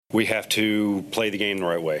We have to play the game the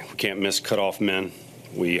right way. We can't miss cutoff men.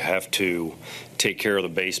 We have to take care of the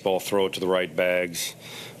baseball, throw it to the right bags.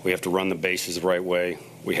 We have to run the bases the right way.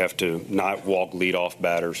 We have to not walk leadoff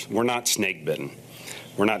batters. We're not snake bitten.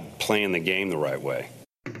 We're not playing the game the right way.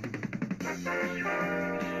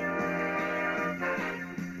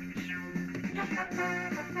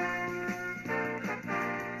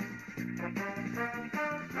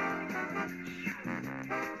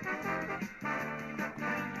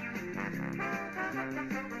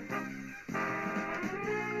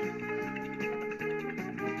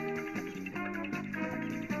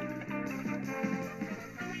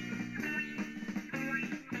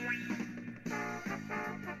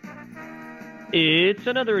 It's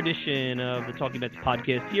another edition of the Talking Mets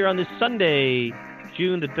podcast here on this Sunday,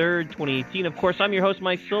 June the 3rd, 2018. Of course, I'm your host,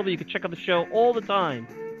 Mike Silva. You can check out the show all the time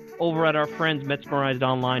over at our friends,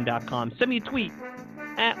 MetsMerizedOnline.com. Send me a tweet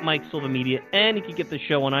at Mike Silva Media, and you can get the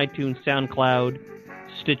show on iTunes, SoundCloud,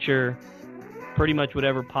 Stitcher, pretty much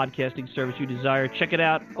whatever podcasting service you desire. Check it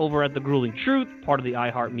out over at The Grueling Truth, part of the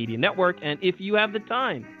iHeartMedia Network. And if you have the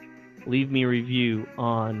time, leave me a review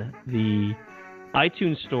on the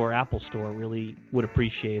iTunes Store, Apple Store. Really would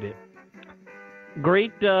appreciate it.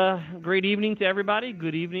 Great evening to everybody.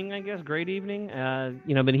 Good evening, I guess. Great evening. I've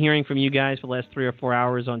been hearing from you guys for the last 3 or 4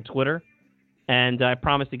 hours on Twitter, and I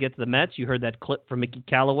promised to get to the Mets. You heard that clip from Mickey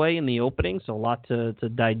Callaway in the opening, so a lot to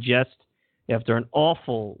digest after an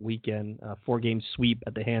awful weekend, 4-game sweep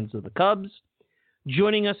at the hands of the Cubs.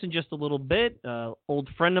 Joining us in just a little bit, old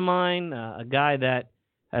friend of mine, a guy that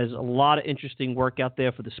has a lot of interesting work out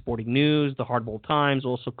there for the Sporting News, the Hardball Times,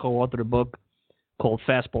 also co-authored a book called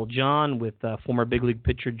Fastball John with former big league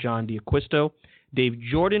pitcher John D'Acquisto. Dave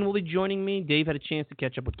Jordan will be joining me. Dave had a chance to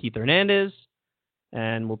catch up with Keith Hernandez,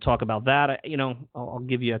 and we'll talk about that. I'll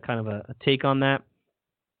give you a kind of a take on that.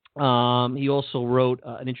 He also wrote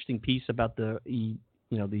an interesting piece about the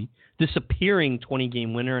disappearing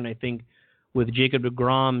 20-game winner, and I think with Jacob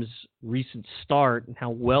deGrom's recent start and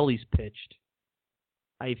how well he's pitched,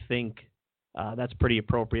 I think that's pretty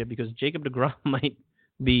appropriate because Jacob deGrom might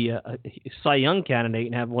be a Cy Young candidate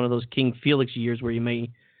and have one of those King Felix years where you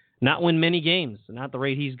may not win many games, not the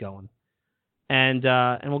rate he's going. And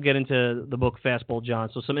we'll get into the book Fastball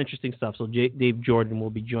John. So some interesting stuff. So Dave Jordan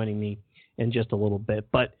will be joining me in just a little bit.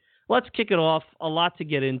 But let's kick it off. A lot to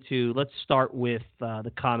get into. Let's start with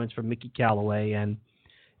the comments from Mickey Callaway. And,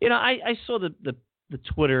 I saw the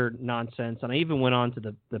Twitter nonsense, and I even went on to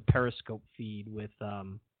the Periscope feed with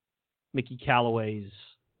Mickey Callaway's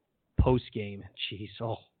post-game.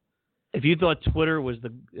 Jeez, if you thought Twitter was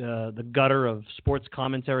the gutter of sports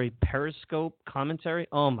commentary, Periscope commentary,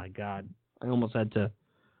 oh my God, I almost didn't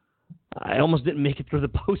make it through the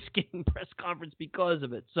post-game press conference because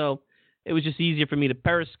of it. So it was just easier for me to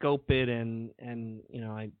Periscope it, and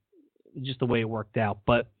just the way it worked out.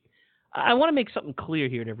 But I want to make something clear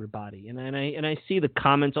here to everybody, and I see the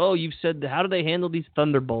comments. Oh, you've said how do they handle these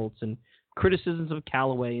thunderbolts and criticisms of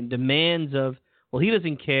Callaway and demands of, well, he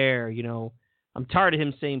doesn't care. I'm tired of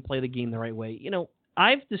him saying play the game the right way.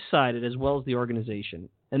 I've decided, as well as the organization,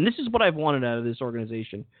 and this is what I've wanted out of this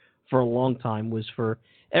organization for a long time, was for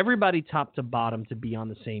everybody top to bottom to be on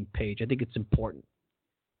the same page. I think it's important,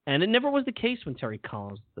 and it never was the case when Terry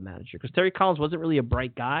Collins was the manager because Terry Collins wasn't really a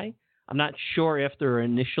bright guy. I'm not sure after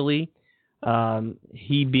initially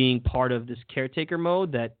he being part of this caretaker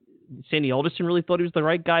mode that Sandy Alderson really thought he was the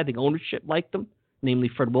right guy. I think ownership liked him, namely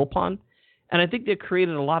Fred Wilpon. And I think they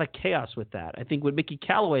created a lot of chaos with that. I think with Mickey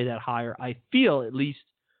Callaway that hire, I feel, at least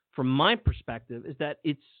from my perspective, is that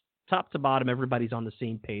it's top to bottom, everybody's on the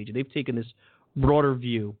same page. And they've taken this broader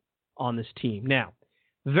view on this team. Now,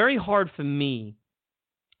 very hard for me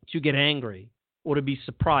to get angry or to be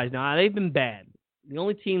surprised. Now, they've been bad. The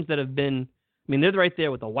only teams that have been, they're right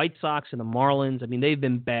there with the White Sox and the Marlins. They've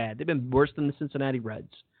been bad. They've been worse than the Cincinnati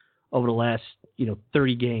Reds over the last,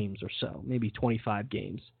 30 games or so, maybe 25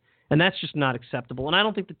 games. And that's just not acceptable. And I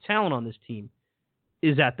don't think the talent on this team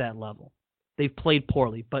is at that level. They've played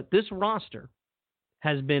poorly. But this roster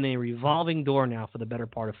has been a revolving door now for the better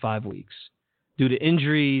part of 5 weeks due to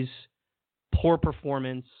injuries, poor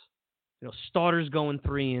performance, starters going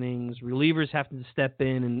 3 innings, relievers having to step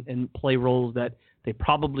in and play roles that they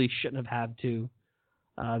probably shouldn't have had to.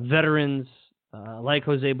 Veterans like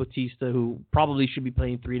Jose Bautista, who probably should be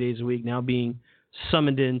playing 3 days a week, now being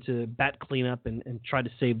summoned in to bat cleanup and try to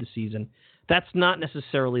save the season. That's not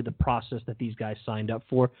necessarily the process that these guys signed up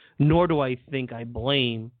for, nor do I think I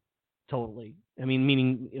blame totally.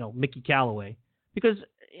 Meaning, Mickey Callaway. Because,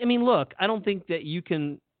 look, I don't think that you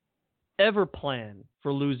can ever plan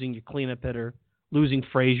for losing your cleanup hitter, losing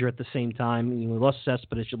Frazier at the same time. You lost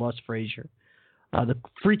Cespedes, you lost Frazier. The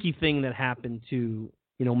freaky thing that happened to,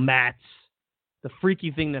 Matz, the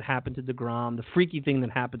freaky thing that happened to DeGrom, the freaky thing that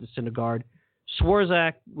happened to Syndergaard,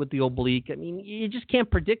 Swarzak with the oblique. I mean, you just can't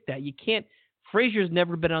predict that. You can't. Frazier's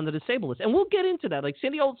never been on the disabled list. And we'll get into that. Like,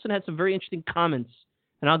 Sandy Alderson had some very interesting comments,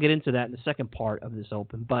 and I'll get into that in the second part of this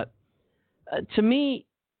open. But to me,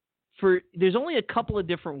 there's only a couple of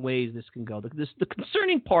different ways this can go. The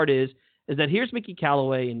concerning part is that here's Mickey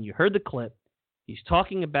Callaway, and you heard the clip. He's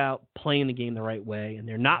talking about playing the game the right way, and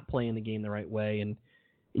they're not playing the game the right way. And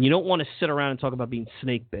you don't want to sit around and talk about being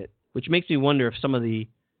snake bit, which makes me wonder if some of the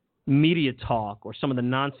media talk or some of the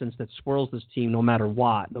nonsense that swirls this team, no matter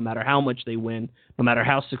what, no matter how much they win, no matter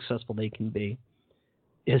how successful they can be,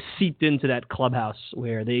 has seeped into that clubhouse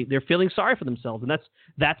where they're feeling sorry for themselves, and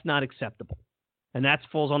that's not acceptable. And that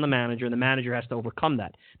falls on the manager, and the manager has to overcome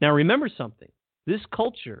that. Now, remember something. This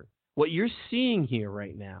culture, what you're seeing here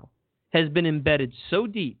right now, has been embedded so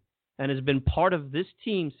deep and has been part of this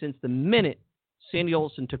team since the minute Sandy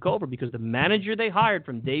Alderson took over, because the manager they hired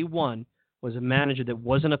from day one was a manager that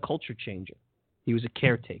wasn't a culture changer. He was a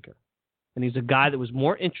caretaker. And he's a guy that was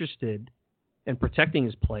more interested in protecting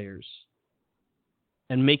his players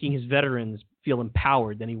and making his veterans feel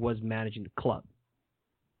empowered than he was managing the club.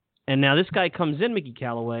 And now this guy comes in, Mickey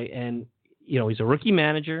Callaway, and he's a rookie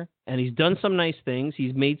manager, and he's done some nice things.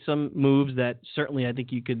 He's made some moves that certainly I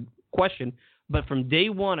think you could question. But from day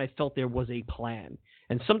one, I felt there was a plan.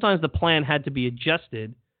 And sometimes the plan had to be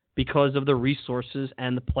adjusted because of the resources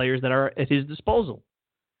and the players that are at his disposal.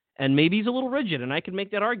 And maybe he's a little rigid, and I can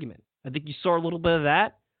make that argument. I think you saw a little bit of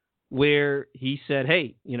that where he said,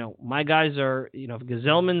 hey, my guys are, if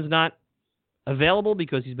Gazelman's not available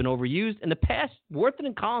because he's been overused. In the past, Worthington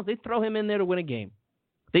and Collins, they throw him in there to win a game.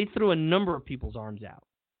 They threw a number of people's arms out.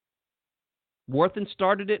 Worthington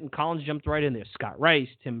started it, and Collins jumped right in there. Scott Rice,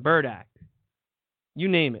 Tim Burdack, you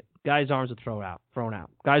name it. Guys' arms are thrown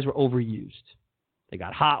out. Guys were overused. They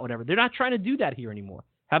got hot, whatever. They're not trying to do that here anymore.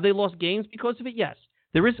 Have they lost games because of it? Yes.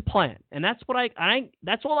 There is a plan, and that's what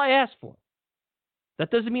that's all I ask for.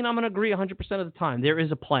 That doesn't mean I'm going to agree 100% of the time. There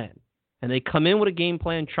is a plan, and they come in with a game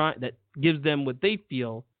plan that gives them what they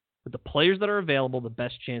feel, with the players that are available, the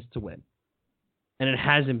best chance to win. And it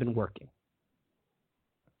hasn't been working.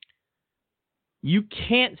 You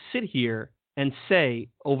can't sit here and say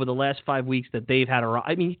over the last 5 weeks that they've had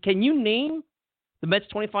can you name the Mets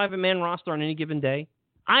 25-man roster on any given day?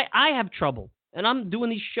 I have trouble, and I'm doing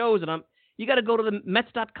these shows, and you got to go to the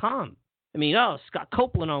Mets.com. Scott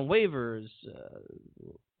Copeland on waivers,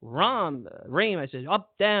 Raim, I said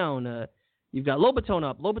up, down. You've got Lobaton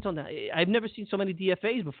up, Lobaton down. I've never seen so many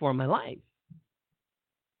DFAs before in my life.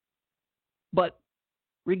 But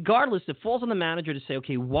regardless, it falls on the manager to say,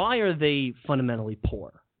 okay, why are they fundamentally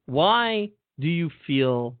poor? Why do you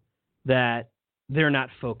feel that they're not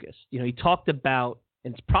focused? He talked about,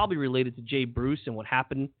 and it's probably related to Jay Bruce and what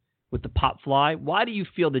happened with the pop fly. Why do you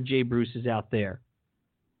feel that Jay Bruce is out there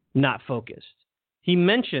not focused? He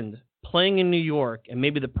mentioned playing in New York and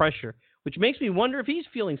maybe the pressure, which makes me wonder if he's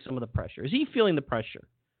feeling some of the pressure. Is he feeling the pressure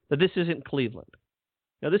that this isn't Cleveland?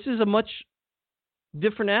 Now, this is a much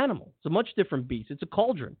different animal. It's a much different beast. It's a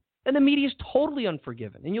cauldron. And the media is totally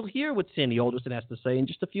unforgiving. And you'll hear what Sandy Alderson has to say in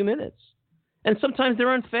just a few minutes. And sometimes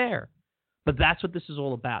they're unfair. But that's what this is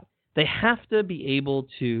all about. They have to be able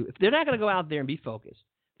to, if they're not going to go out there and be focused,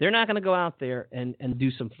 they're not going to go out there and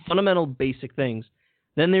do some fundamental basic things,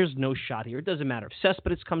 then there's no shot here. It doesn't matter if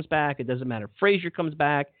Cespedes comes back. It doesn't matter if Frazier comes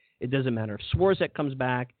back. It doesn't matter if Swarzak comes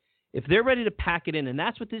back. If they're ready to pack it in, and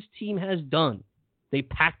that's what this team has done. They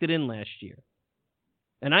packed it in last year.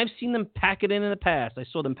 And I've seen them pack it in the past. I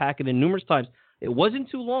saw them pack it in numerous times. It wasn't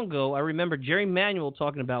too long ago. I remember Jerry Manuel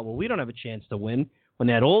talking about, we don't have a chance to win when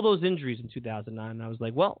they had all those injuries in 2009. And I was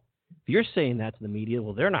like, if you're saying that to the media,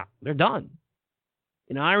 they're not. They're done.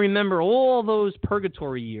 I remember all those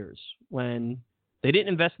purgatory years when they didn't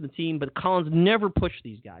invest in the team, but Collins never pushed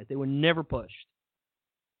these guys. They were never pushed.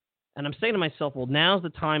 And I'm saying to myself, now's the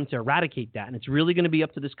time to eradicate that, and it's really going to be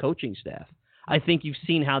up to this coaching staff. I think you've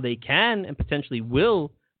seen how they can and potentially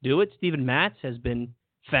will do it. Steven Matz has been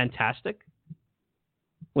fantastic.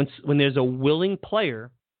 When there's a willing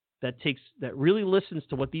player that really listens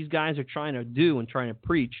to what these guys are trying to do and trying to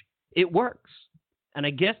preach, it works. And I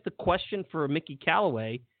guess the question for Mickey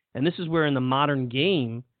Callaway, and this is where in the modern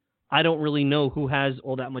game, I don't really know who has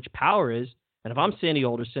all that much power is. And if I'm Sandy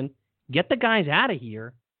Alderson, get the guys out of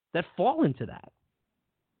here that fall into that.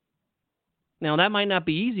 Now, that might not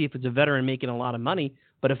be easy if it's a veteran making a lot of money,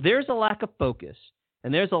 but if there's a lack of focus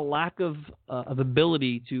and there's a lack of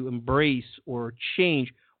ability to embrace or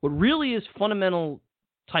change what really is fundamental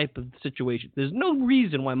type of situation, there's no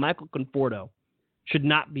reason why Michael Conforto should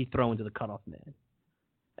not be thrown to the cutoff man.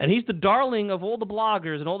 And he's the darling of all the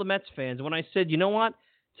bloggers and all the Mets fans. And when I said, you know what?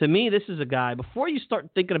 To me, this is a guy, before you start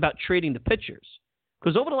thinking about trading the pitchers,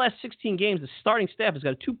 because over the last 16 games, the starting staff has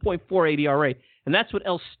got a 2.48 ERA, and that's with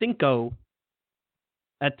El Stinko,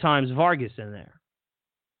 at times Vargas, in there.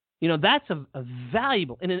 You know, that's a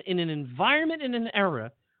valuable, in an environment, in an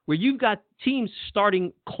era where you've got teams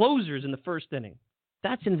starting closers in the first inning.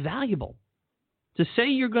 That's invaluable. To say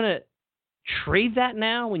you're going to trade that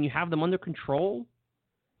now when you have them under control,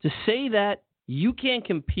 to say that you can't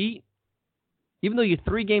compete even though you're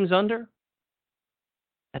 3 games under,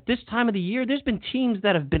 at this time of the year, there's been teams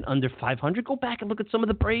that have been under 500. Go back and look at some of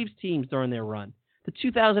the Braves teams during their run. The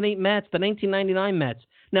 2008 Mets, the 1999 Mets.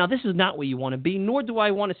 Now, this is not where you want to be, nor do I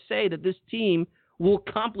want to say that this team will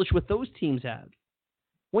accomplish what those teams have.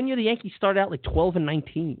 One year, the Yankees started out like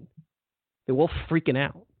 12-19. They were all freaking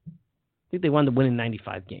out. I think they wound up winning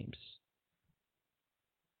 95 games.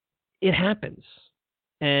 It happens.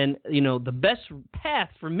 And, you know, the best path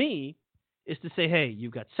for me is to say, hey,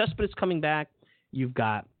 you've got Cespedes coming back. You've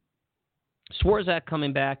got Swarzak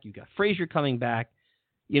coming back. You've got Frazier coming back.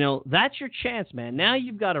 You know, that's your chance, man. Now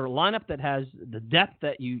you've got a lineup that has the depth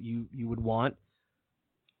that you would want.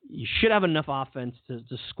 You should have enough offense to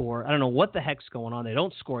score. I don't know what the heck's going on. They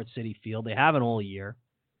don't score at Citi Field. They haven't all year.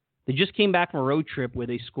 They just came back from a road trip where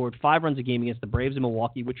they scored 5 runs a game against the Braves in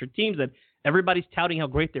Milwaukee, which are teams that everybody's touting how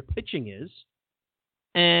great their pitching is.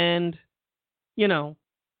 And, you know,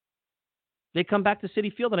 they come back to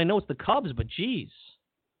Citi Field, and I know it's the Cubs, but geez.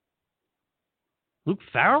 Luke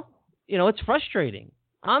Farrell? You know, it's frustrating.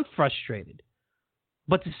 I'm frustrated.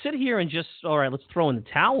 But to sit here and just, all right, let's throw in the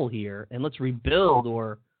towel here and let's rebuild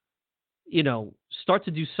or, you know, start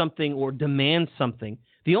to do something or demand something.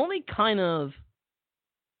 The only kind of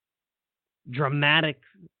dramatic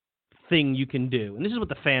thing you can do, and this is what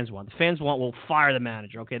the fans want. The fans want, well, fire the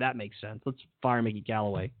manager. Okay, that makes sense. Let's fire Mickey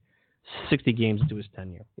Callaway 60 games into his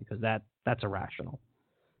tenure because that's irrational.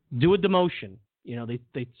 Do a demotion. You know,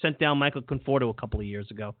 they sent down Michael Conforto a couple of years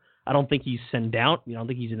ago. I don't think he's sent down. I don't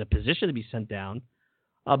think he's in a position to be sent down.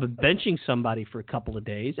 But benching somebody for a couple of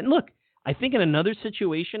days. And look, I think in another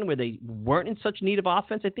situation where they weren't in such need of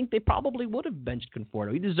offense, I think they probably would have benched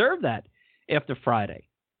Conforto. He deserved that after Friday.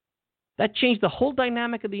 That changed the whole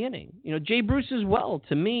dynamic of the inning. You know, Jay Bruce as well.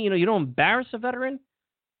 To me, you know, you don't embarrass a veteran,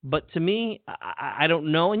 but to me, I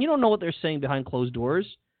don't know. And you don't know what they're saying behind closed doors.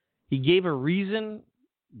 He gave a reason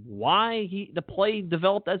why the play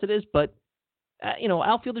developed as it is, but, you know,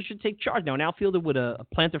 outfielders should take charge. Now, an outfielder with a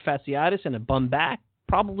plantar fasciitis and a bum back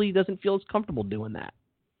probably doesn't feel as comfortable doing that.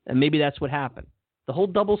 And maybe that's what happened. The whole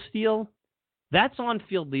double steal, that's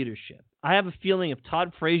on-field leadership. I have a feeling if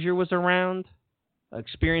Todd Frazier was around, an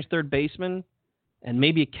experienced third baseman, and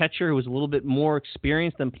maybe a catcher who was a little bit more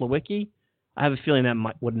experienced than Plawecki, I have a feeling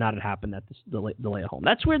that would not have happened at the lay at home.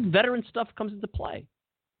 That's where veteran stuff comes into play.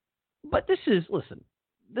 But this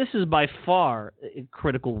is by far a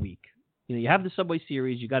critical week. You know, you have the Subway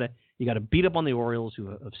Series. You got to beat up on the Orioles, who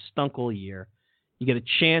have stunk all year. You get a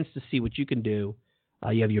chance to see what you can do.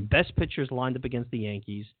 You have your best pitchers lined up against the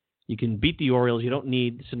Yankees. You can beat the Orioles. You don't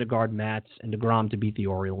need Syndergaard, Matz, and DeGrom to beat the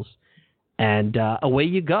Orioles. And away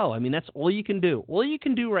you go. I mean, that's all you can do. All you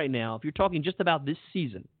can do right now, if you're talking just about this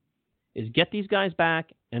season, is get these guys back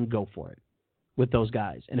and go for it with those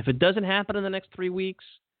guys. And if it doesn't happen in the next 3 weeks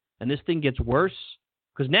and this thing gets worse,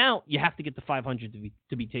 because now you have to get to 500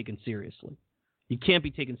 to be taken seriously. You can't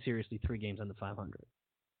be taken seriously 3 games under 500.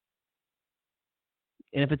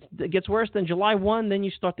 And if it gets worse than July 1, then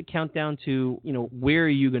you start to count down to, you know, where are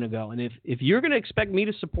you going to go? And if you're going to expect me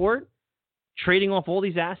to support trading off all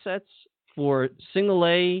these assets for single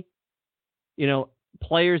A, you know,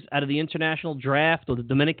 players out of the international draft or the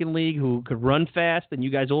Dominican League who could run fast and you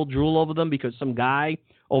guys all drool over them because some guy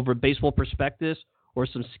over at Baseball Prospectus or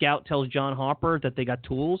some scout tells John Harper that they got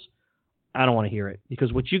tools, I don't want to hear it.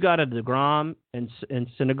 Because what you got at DeGrom and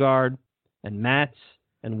Syndergaard and Matz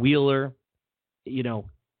and Wheeler, you know,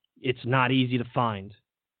 it's not easy to find.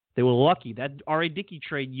 They were lucky. That R.A. Dickey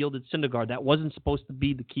trade yielded Syndergaard. That wasn't supposed to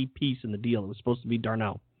be the key piece in the deal. It was supposed to be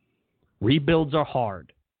Darnell. Rebuilds are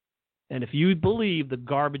hard. And if you believe the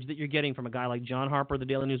garbage that you're getting from a guy like John Harper of the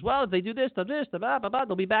Daily News, well, if they do this,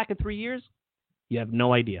 they'll be back in 3 years, you have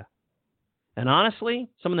no idea. And honestly,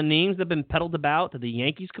 some of the names that have been peddled about that the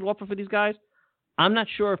Yankees could offer for these guys, I'm not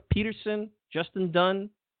sure if Peterson, Justin Dunn,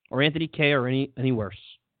 or Anthony Kay are any worse.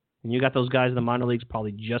 And you got those guys in the minor leagues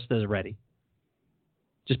probably just as ready.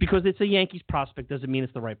 Just because it's a Yankees prospect doesn't mean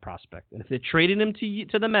it's the right prospect. And if they're trading him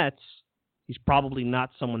to the Mets, he's probably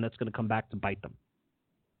not someone that's going to come back to bite them.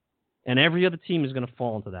 And every other team is going to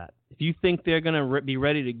fall into that. If you think they're going to be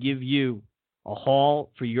ready to give you a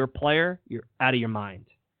haul for your player, you're out of your mind.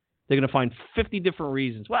 They're going to find 50 different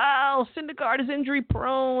reasons. Well, Syndergaard is injury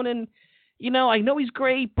prone, and I know he's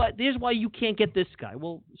great, but here's why you can't get this guy.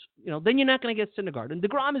 Well, then you're not going to get Syndergaard. And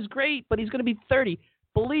DeGrom is great, but he's going to be 30.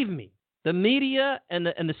 Believe me, the media and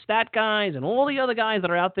the stat guys and all the other guys that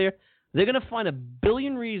are out there, they're going to find a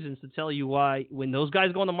billion reasons to tell you why, when those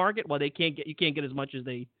guys go on the market, why you can't get as much as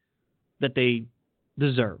they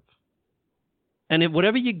deserve. And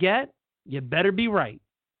whatever you get, you better be right.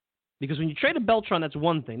 Because when you traded Beltran, that's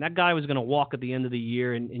one thing. That guy was going to walk at the end of the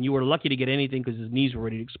year, and you were lucky to get anything because his knees were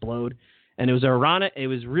ready to explode. And it was ironic. It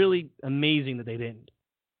was really amazing that they didn't.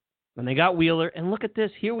 And they got Wheeler, and look at this.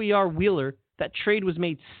 Here we are, Wheeler. That trade was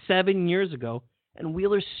made 7 years ago, and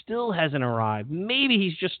Wheeler still hasn't arrived. Maybe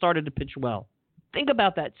he's just started to pitch well. Think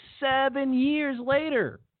about that. 7 years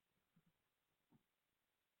later.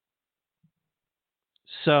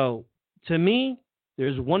 So, to me,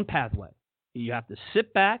 there's one pathway. You have to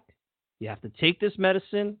sit back. You have to take this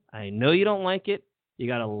medicine. I know you don't like it. You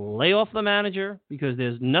got to lay off the manager because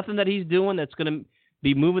there's nothing that he's doing that's going to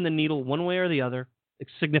be moving the needle one way or the other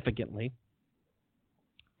significantly.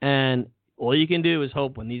 And all you can do is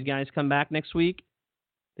hope when these guys come back next week,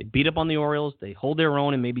 they beat up on the Orioles, they hold their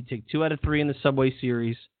own and maybe take 2 out of 3 in the Subway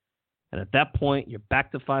Series. And at that point, you're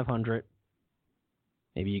back to 500.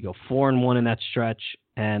 Maybe you go 4-1 in that stretch.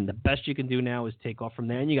 And the best you can do now is take off from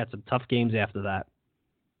there. And you got some tough games after that.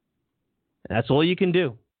 And that's all you can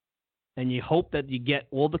do. And you hope that you get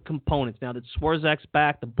all the components. Now that Swarzak's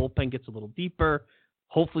back, the bullpen gets a little deeper.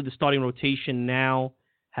 Hopefully the starting rotation now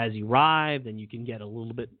has arrived, and you can get a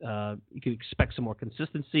little bit, you can expect some more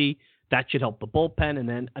consistency. That should help the bullpen. And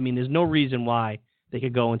then, there's no reason why they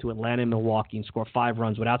could go into Atlanta and Milwaukee and score 5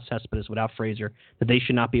 runs without Cespedes, without Frazier, that they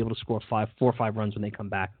should not be able to score 4 or 5 runs when they come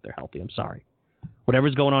back if they're healthy. I'm sorry.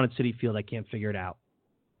 Whatever's going on at Citi Field, I can't figure it out.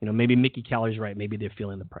 Maybe Mickey Caller's right. Maybe they're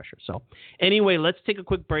feeling the pressure. So anyway, let's take a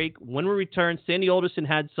quick break. When we return, Sandy Alderson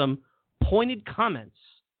had some pointed comments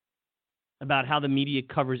about how the media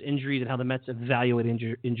covers injuries and how the Mets evaluate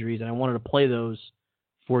injuries, and I wanted to play those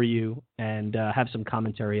for you and have some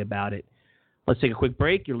commentary about it. Let's take a quick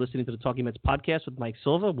break. You're listening to the Talking Mets podcast with Mike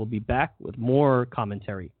Silva. We'll be back with more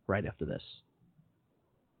commentary right after this.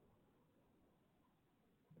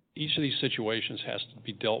 Each of these situations has to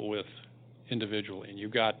be dealt with individually. And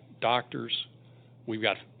you've got doctors, we've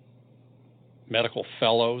got medical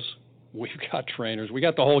fellows, we've got trainers, we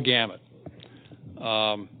got the whole gamut.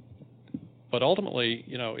 But ultimately,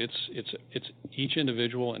 it's each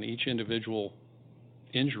individual and each individual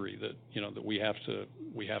injury that we have to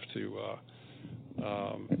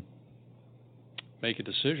make a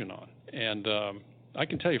decision on. And I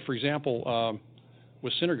can tell you, for example,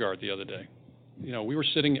 with Syndergaard the other day. We were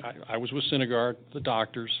sitting. I was with Syndergaard, the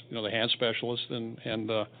doctors, the hand specialist, and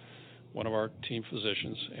one of our team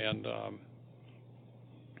physicians, and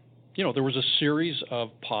there was a series of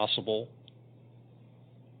possible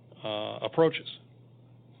approaches.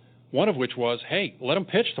 One of which was, "Hey, let him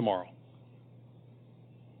pitch tomorrow."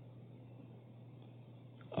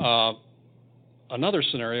 Another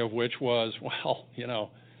scenario of which was, well,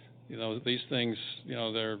 these things,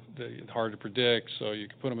 they're hard to predict, so you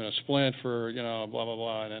can put them in a splint for, blah, blah,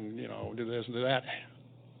 blah, and then, do this and do that.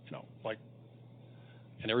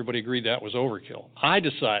 And everybody agreed that was overkill. I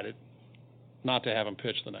decided not to have him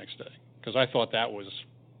pitch the next day because I thought that was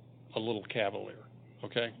a little cavalier.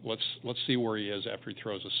 Okay, let's see where he is after he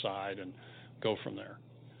throws a side and go from there.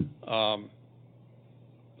 I'm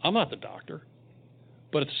not the doctor.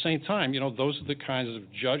 But at the same time, those are the kinds of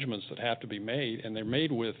judgments that have to be made, and they're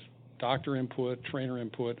made with doctor input, trainer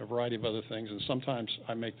input, a variety of other things, and sometimes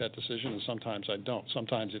I make that decision and sometimes I don't.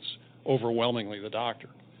 Sometimes it's overwhelmingly the doctor.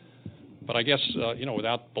 But I guess,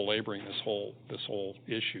 without belaboring this whole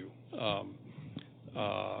issue,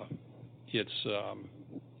 it's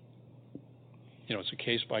a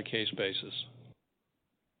case-by-case basis.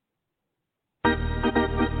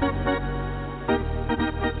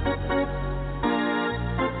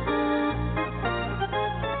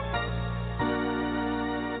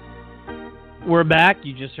 We're back.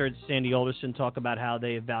 You just heard Sandy Alderson talk about how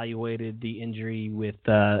they evaluated the injury with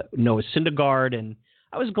Noah Syndergaard, and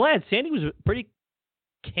I was glad. Sandy was pretty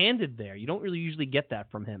candid there. You don't really usually get that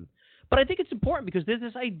from him. But I think it's important because there's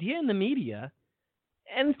this idea in the media,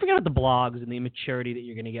 and forget about the blogs and the immaturity that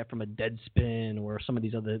you're going to get from a Deadspin or some of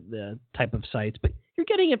these other type of sites, but you're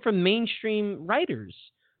getting it from mainstream writers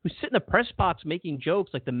who sit in the press box making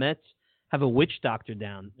jokes like the Mets have a witch doctor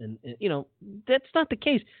down. And that's not the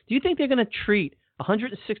case. Do you think they're going to treat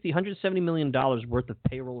 $160, $170 million worth of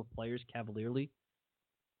payroll of players cavalierly?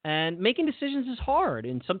 And making decisions is hard.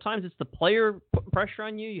 And sometimes it's the player putting pressure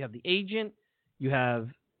on you. You have the agent. You have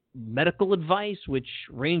medical advice, which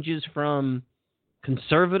ranges from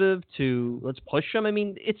conservative to let's push them. I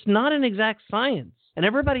mean, it's not an exact science. And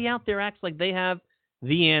everybody out there acts like they have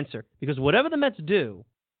the answer. Because whatever the Mets do,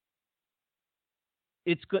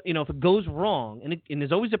 it's good. If it goes wrong, and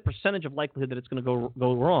there's always a percentage of likelihood that it's going to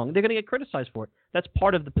go wrong, they're going to get criticized for it. That's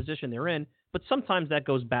part of the position they're in. But sometimes that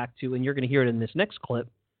goes back to, and you're going to hear it in this next clip,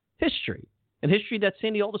 history. And history that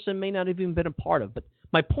Sandy Alderson may not have even been a part of. But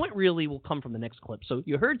my point really will come from the next clip. So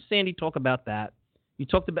you heard Sandy talk about that. He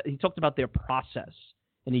talked about their process,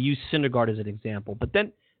 and he used Syndergaard as an example. But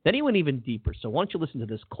then he went even deeper. So why don't you listen to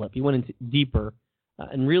this clip? He went into deeper,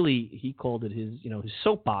 and really he called it his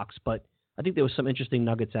soapbox. But I think there was some interesting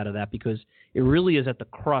nuggets out of that because it really is at the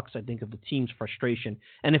crux, I think, of the team's frustration.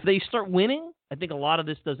 And if they start winning, I think a lot of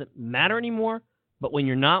this doesn't matter anymore. But when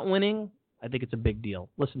you're not winning, I think it's a big deal.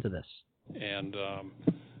 Listen to this. And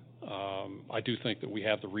I do think that we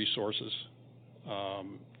have the resources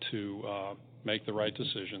to make the right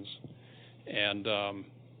decisions. And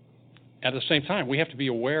at the same time, we have to be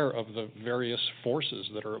aware of the various forces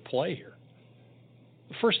that are at play here.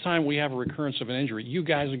 The first time we have a recurrence of an injury, you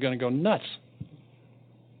guys are going to go nuts,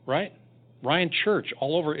 right? Ryan Church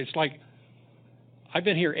all over. It's like, I've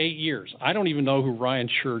been here 8 years. I don't even know who Ryan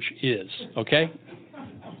Church is, okay?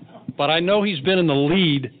 But I know he's been in the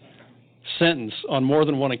lead sentence on more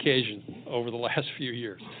than one occasion over the last few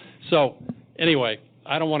years. So anyway,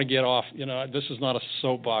 I don't want to get off. This is not a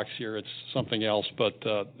soapbox here. It's something else. But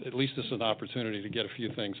at least this is an opportunity to get a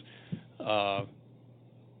few things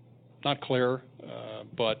not clear,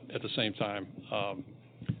 but at the same time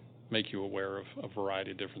make you aware of a variety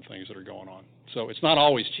of different things that are going on. So it's not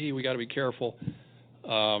always, we got to be careful.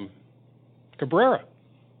 Cabrera,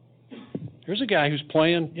 here's a guy who's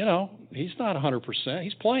playing, he's not 100%.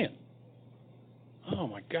 He's playing. Oh,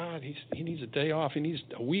 my God, he needs a day off. He needs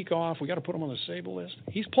a week off. We got to put him on the Sable list.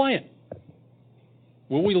 He's playing.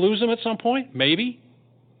 Will we lose him at some point? Maybe.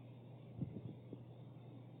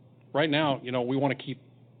 Right now, we want to keep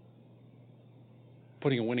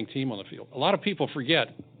putting a winning team on the field. A lot of people forget.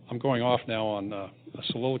 I'm going off now on a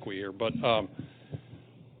soliloquy here, but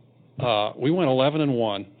we went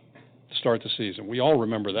 11-1 to start the season. We all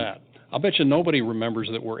remember that. I'll bet you nobody remembers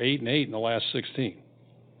that we're 8-8 in the last 16,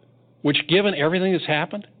 which, given everything that's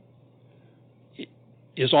happened,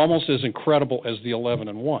 is almost as incredible as the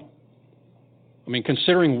 11-1. I mean,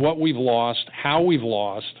 considering what we've lost, how we've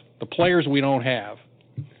lost, the players we don't have.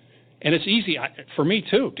 And it's easy for me,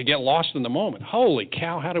 too, to get lost in the moment. Holy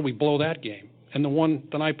cow, how did we blow that game? And the one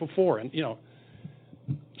the night before. And,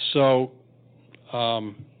 so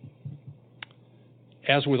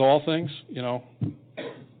as with all things,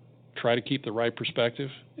 try to keep the right perspective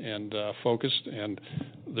and focused. And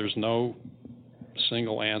there's no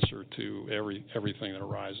single answer to everything that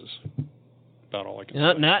arises. About all I can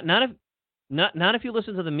say. Not if you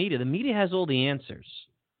listen to the media. The media has all the answers.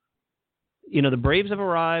 The Braves have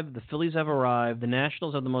arrived, the Phillies have arrived, the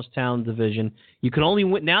Nationals have the most talented division. You can only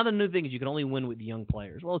win. Now the new thing is you can only win with the young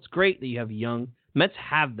players. Well, it's great that you have young. Mets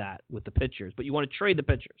have that with the pitchers, but you want to trade the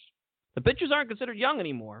pitchers. The pitchers aren't considered young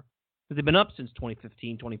anymore because they've been up since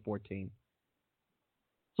 2015, 2014.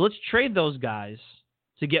 So let's trade those guys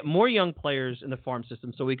to get more young players in the farm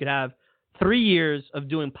system so we could have 3 years of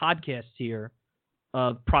doing podcasts here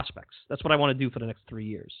of prospects. That's what I want to do for the next 3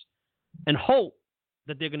 years. And hope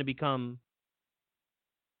that they're going to become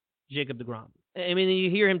Jacob deGrom. I mean, you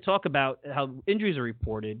hear him talk about how injuries are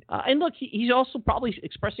reported. And look, he's also probably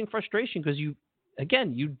expressing frustration because you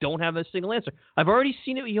don't have a single answer. I've already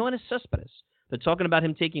seen it with Yoenis Cespedes. They're talking about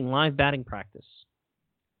him taking live batting practice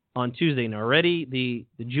on Tuesday. And already the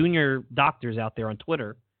junior doctors out there on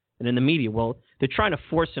Twitter and in the media, well, they're trying to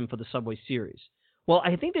force him for the Subway Series. Well,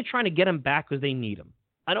 I think they're trying to get him back because they need him.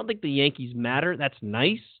 I don't think the Yankees matter. That's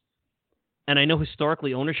nice. And I know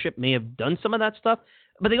historically ownership may have done some of that stuff.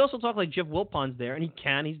 But they also talk like Jeff Wilpon's there, and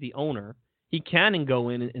he's the owner. He can go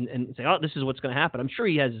in and say, oh, this is what's going to happen. I'm sure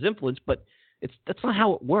he has his influence, but that's not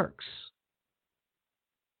how it works.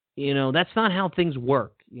 That's not how things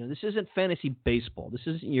work. This isn't fantasy baseball. This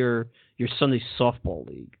isn't your Sunday softball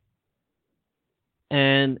league.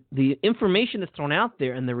 And the information that's thrown out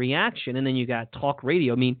there and the reaction, and then you got talk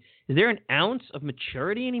radio. I mean, is there an ounce of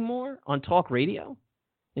maturity anymore on talk radio,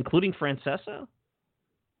 including Francesa?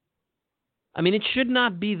 I mean, it should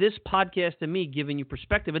not be this podcast and me giving you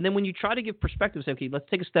perspective. And then when you try to give perspective, say, okay, let's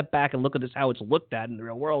take a step back and look at this, how it's looked at in the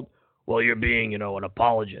real world. Well, you're being, an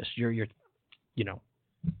apologist. You're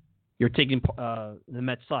taking the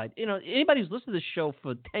Mets side. Anybody who's listened to this show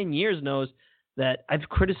for 10 years knows that I've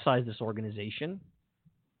criticized this organization.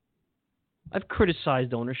 I've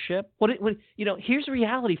criticized ownership. Here's the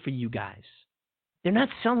reality for you guys. They're not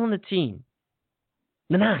selling the team.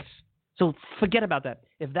 They're not. So forget about that.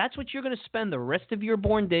 If that's what you're going to spend the rest of your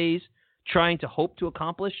born days trying to hope to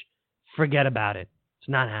accomplish, forget about it. It's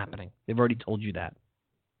not happening. They've already told you that.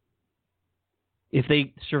 If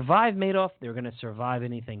they survive Madoff, they're going to survive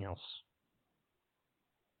anything else.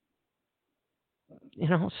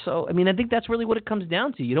 So, I think that's really what it comes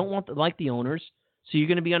down to. You don't want to like the owners, so you're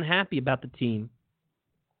going to be unhappy about the team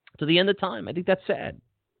to the end of time. I think that's sad.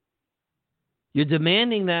 You're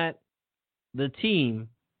demanding that the team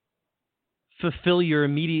fulfill your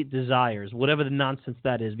immediate desires, whatever the nonsense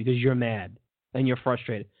that is, because you're mad and you're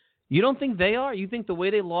frustrated. You don't think they are? You think the way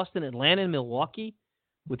they lost in Atlanta and Milwaukee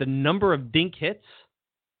with a number of dink hits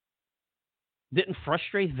didn't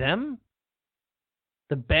frustrate them?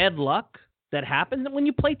 The bad luck that happens when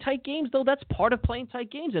you play tight games, though, that's part of playing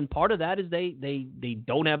tight games, and part of that is they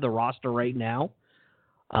don't have the roster right now.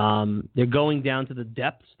 They're going down to the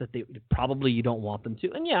depths that you don't want them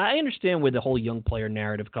to. And yeah, I understand where the whole young player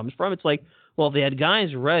narrative comes from. It's like, well, if they had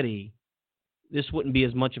guys ready, this wouldn't be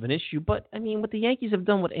as much of an issue. But what the Yankees have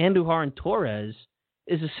done with Andujar and Torres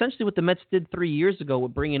is essentially what the Mets did 3 years ago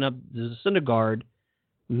with bringing up the Syndergaard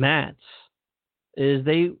Mats. Is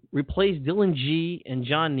they replaced Dylan G and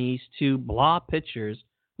John Neese, two blah pitchers,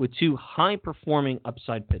 with two high-performing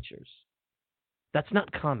upside pitchers. That's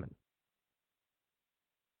not common.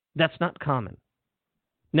 That's not common.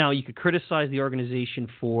 Now, you could criticize the organization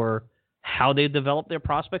for how they develop their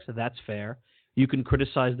prospects. That's fair. You can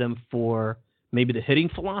criticize them for maybe the hitting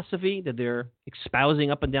philosophy that they're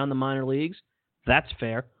espousing up and down the minor leagues. That's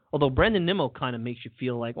fair. Although Brandon Nimmo kind of makes you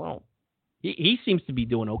feel like, well, he seems to be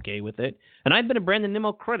doing okay with it. And I've been a Brandon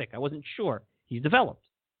Nimmo critic. I wasn't sure. He's developed.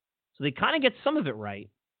 So they kind of get some of it right.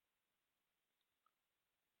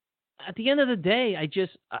 At the end of the day,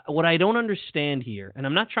 what I don't understand here, and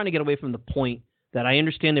I'm not trying to get away from the point that I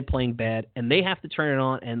understand they're playing bad, and they have to turn it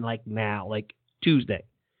on, and now, Tuesday.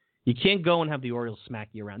 You can't go and have the Orioles smack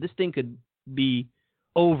you around. This thing could be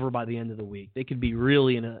over by the end of the week. They could be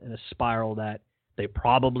really in a spiral that they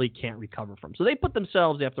probably can't recover from. So they put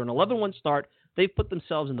themselves, after an 11-1 start, they've put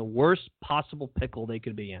themselves in the worst possible pickle they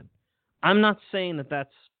could be in. I'm not saying that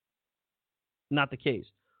that's not the case.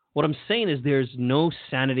 What I'm saying is there's no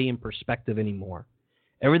sanity and perspective anymore.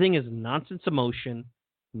 Everything is nonsense emotion,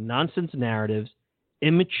 nonsense narratives,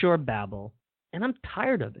 immature babble, and I'm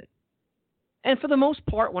tired of it. And for the most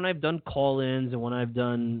part, when I've done call-ins and when I've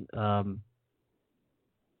done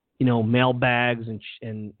mailbags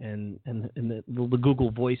and the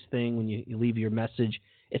Google Voice thing when you leave your message,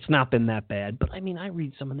 it's not been that bad. But I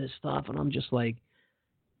read some of this stuff and I'm just like,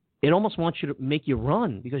 it almost wants you to make you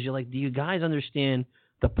run, because you're like, do you guys understand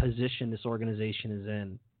the position this organization is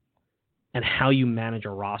in and how you manage a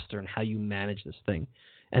roster and how you manage this thing?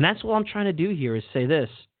 And that's what I'm trying to do here, is say this.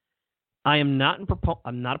 I'm not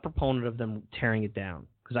a proponent of them tearing it down,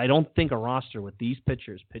 because I don't think a roster with these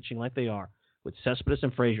pitchers pitching like they are, with Cespedes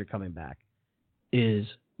and Frazier coming back, is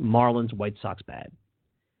Marlins, White Sox bad.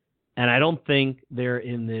 And I don't think they're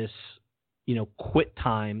in this, quit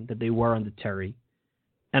time that they were under Terry.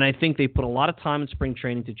 And I think they put a lot of time in spring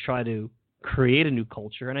training to try to create a new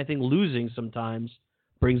culture. And I think losing sometimes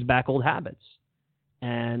brings back old habits.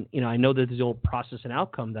 And, I know that there's the old process and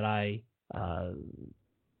outcome that I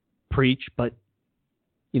preach, but,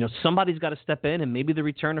 somebody's got to step in, and maybe the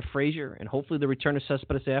return of Frazier and hopefully the return of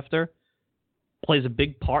Cespedes after plays a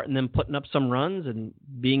big part in them putting up some runs and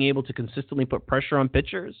being able to consistently put pressure on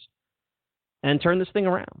pitchers and turn this thing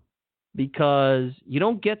around. Because you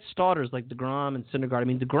don't get starters like DeGrom and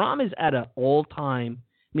Syndergaard. DeGrom is at an all-time,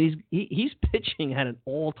 he's pitching at an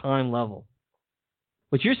all-time level.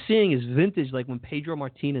 What you're seeing is vintage, like when Pedro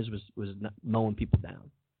Martinez was mowing people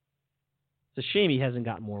down. It's a shame he hasn't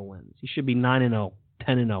got more wins. He should be 9-0,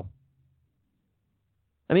 10-0.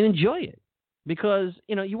 Enjoy it. Because,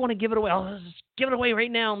 you want to give it away. Oh, let's just give it away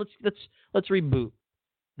right now. Let's reboot.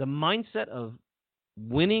 The mindset of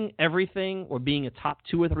winning everything or being a top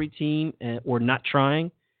 2 or 3 team or not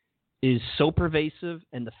trying is so pervasive,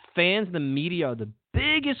 and the fans and the media are the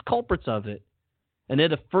biggest culprits of it, and they're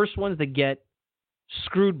the first ones that get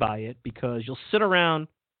screwed by it, because you'll sit around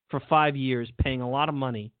for 5 years paying a lot of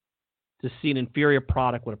money to see an inferior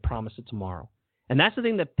product with a promise of tomorrow. And that's the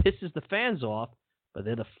thing that pisses the fans off, but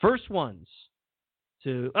they're the first ones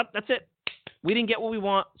to, that's it. We didn't get what we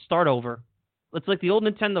want. Start over. It's like the old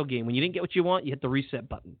Nintendo game. When you didn't get what you want, you hit the reset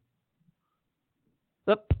button.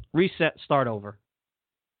 Reset, start over.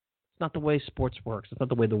 It's not the way sports works. It's not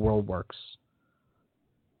the way the world works.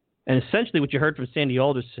 And essentially what you heard from Sandy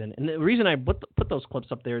Alderson, and the reason I put those clips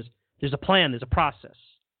up there is there's a plan, there's a process.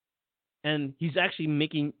 And he's actually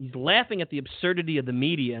he's laughing at the absurdity of the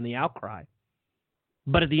media and the outcry.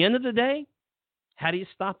 But at the end of the day, how do you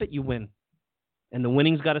stop it? You win. And the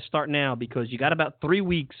winning's got to start now because you got about 3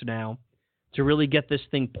 weeks now to really get this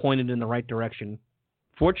thing pointed in the right direction.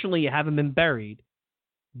 Fortunately, you haven't been buried,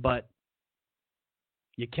 but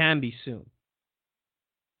you can be soon.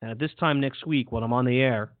 And at this time next week, when I'm on the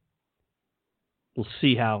air, we'll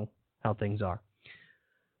see how things are.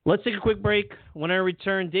 Let's take a quick break. When I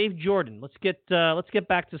return, Dave Jordan. Let's get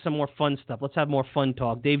back to some more fun stuff. Let's have more fun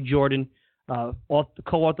talk. Dave Jordan,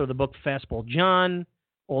 co-author of the book Fastball John,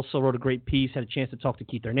 also wrote a great piece. Had a chance to talk to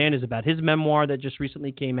Keith Hernandez about his memoir that just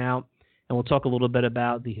recently came out, and we'll talk a little bit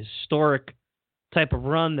about the historic type of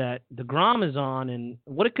run that DeGrom is on and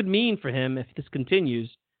what it could mean for him if this continues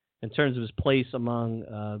in terms of his place among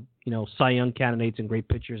Cy Young candidates and great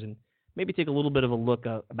pitchers, and maybe take a little bit of a look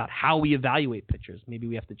about how we evaluate pitchers. Maybe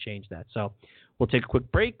we have to change that. So we'll take a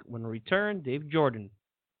quick break. When we return, Dave Jordan,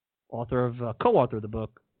 co-author of the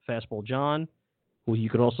book Fastball John, who you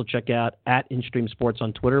could also check out at InStream Sports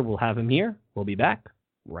on Twitter. We'll have him here. We'll be back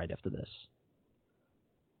right after this.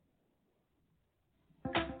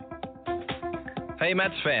 Hey,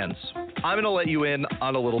 Mets fans, I'm going to let you in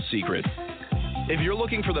on a little secret. If you're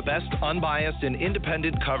looking for the best unbiased and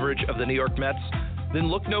independent coverage of the New York Mets, then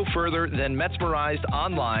look no further than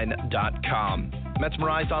MetsmerizedOnline.com.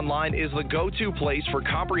 Metsmerized Online is the go-to place for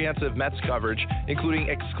comprehensive Mets coverage, including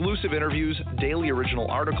exclusive interviews, daily original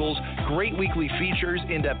articles, great weekly features,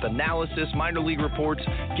 in-depth analysis, minor league reports,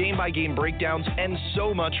 game-by-game breakdowns, and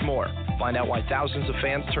so much more. Find out why thousands of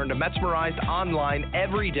fans turn to Metsmerized Online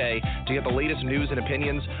every day to get the latest news and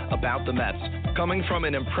opinions about the Mets. Coming from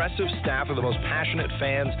an impressive staff of the most passionate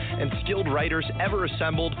fans and skilled writers ever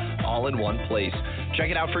assembled, all in one place.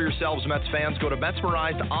 Check it out for yourselves, Mets fans. Go to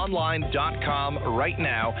MetsmerizedOnline.com right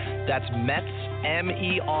now. That's Mets,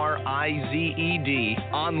 MERIZED,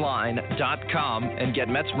 online.com, and get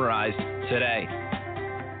Metsmerized today.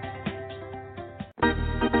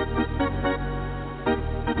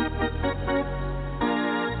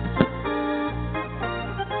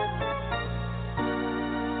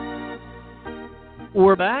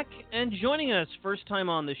 We're back, and joining us, first time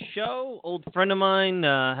on the show, old friend of mine,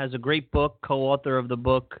 has a great book, co-author of the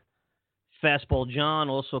book, Fastball John,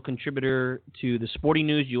 also a contributor to the Sporting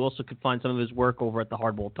News. You also could find some of his work over at the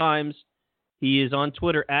Hardball Times. He is on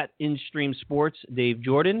Twitter at InStream Sports, Dave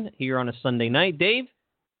Jordan, here on a Sunday night. Dave,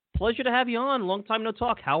 pleasure to have you on. Long time no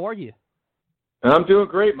talk. How are you? I'm doing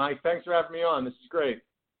great, Mike. Thanks for having me on. This is great.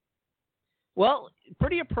 Well,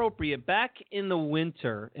 pretty appropriate. Back in the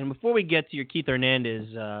winter, and before we get to your Keith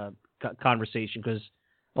Hernandez conversation, because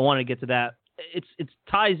I want to get to that, it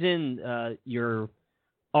ties in your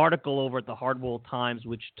article over at the Hardball Times,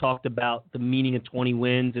 which talked about the meaning of 20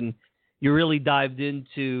 wins, and you really dived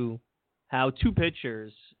into how two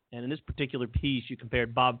pitchers, and in this particular piece, you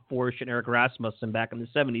compared Bob Forsch and Eric Rasmussen back in the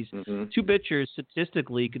 70s. Mm-hmm. Two pitchers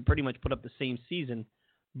statistically could pretty much put up the same season,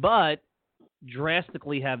 but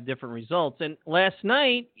drastically have different results. And last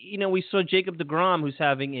night, we saw Jacob deGrom, who's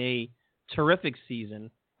having a terrific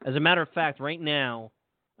season. As a matter of fact, right now,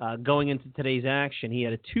 going into today's action, he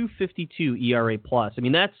had a 2.52 ERA plus. I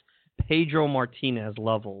mean, that's Pedro Martinez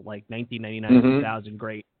level, like 1999, 2000,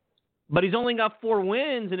 great. But he's only got 4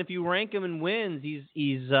 wins, and if you rank him in wins,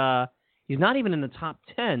 he's not even in the top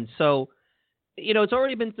 10. So, it's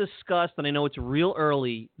already been discussed, and I know it's real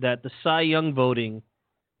early, that the Cy Young voting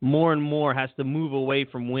more and more has to move away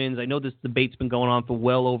from wins. I know this debate's been going on for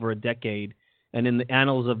well over a decade, and in the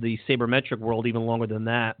annals of the sabermetric world, even longer than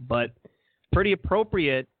that. But pretty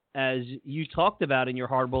appropriate, as you talked about in your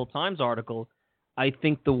Hardball Times article. I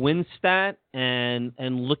think the win stat and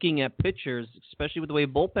looking at pitchers, especially with the way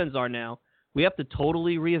bullpens are now, we have to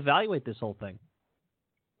totally reevaluate this whole thing.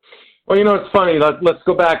 Well, it's funny. Let's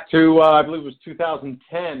go back to, I believe it was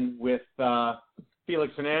 2010 with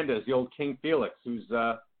Felix Hernandez, the old King Felix, who's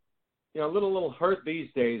a little hurt these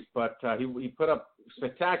days, but he put up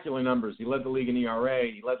spectacular numbers. He led the league in ERA.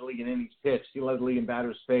 He led the league in innings pitched. He led the league in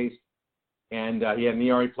batters faced. And he had an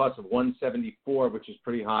ERA plus of 174, which is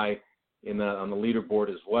pretty high on the leaderboard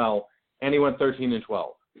as well. And he went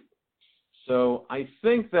 13-12. So I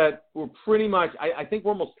think that we're pretty much I think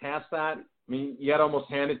we're almost past that. I mean, you had to almost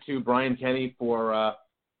hand it to Brian Kenny for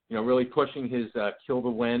really pushing his kill the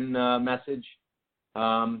win message.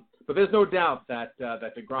 But there's no doubt that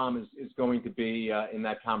deGrom is going to be in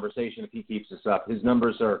that conversation if he keeps this up. His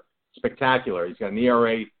numbers are spectacular. He's got an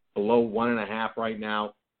ERA below 1.5 right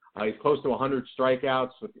now. He's close to 100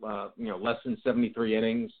 strikeouts with less than 73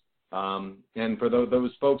 innings. And for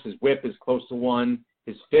those folks, his WHIP is close to 1.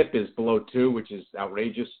 His FIP is below 2, which is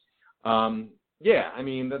outrageous. I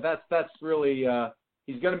mean that's really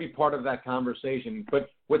he's going to be part of that conversation. But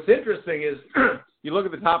What's interesting is you look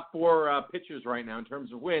at the top four pitchers right now in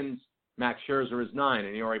terms of wins. Max Scherzer is 9,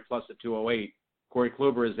 an ERA plus at 2.08. Corey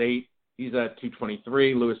Kluber is 8. He's at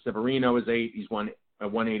 2.23. Luis Severino is 8. He's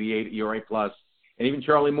 1.88 ERA plus. And even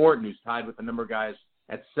Charlie Morton, who's tied with a number of guys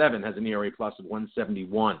at 7, has an ERA plus of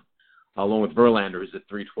 1.71, along with Verlander, who's at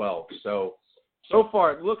 3.12. So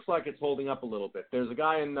far, it looks like it's holding up a little bit. There's a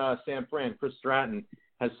guy in San Fran, Chris Stratton,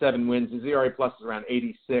 has 7 wins. His ERA plus is around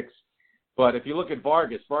 86. But if you look at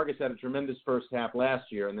Vargas had a tremendous first half last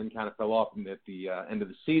year and then kind of fell off at the end of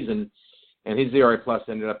the season. And his ERA plus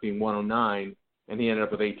ended up being 109, and he ended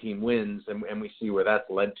up with 18 wins, and we see where that's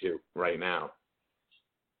led to right now.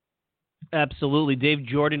 Absolutely. Dave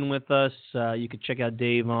Jordan with us. You can check out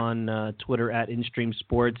Dave on Twitter at InStream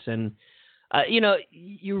Sports. And,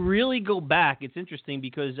 you really go back. It's interesting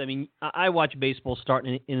because, I watch baseball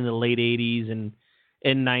starting in the late 80s and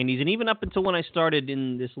 90s, and even up until when I started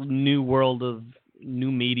in this new world of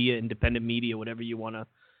new media, independent media, whatever you want to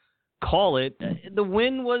call it, the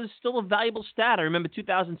win was still a valuable stat. I remember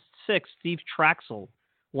 2006, Steve Traxel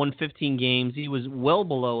won 15 games. He was well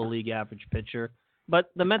below a league average pitcher, but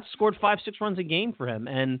the Mets scored 5-6 runs a game for him.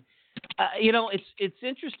 And, it's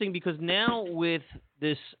interesting because now with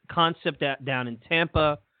this concept down in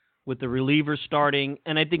Tampa, with the relievers starting,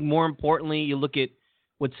 and I think more importantly, you look at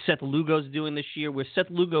what Seth Lugo's doing this year, where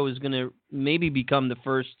Seth Lugo is going to maybe become the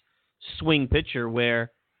first swing pitcher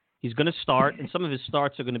where he's going to start, and some of his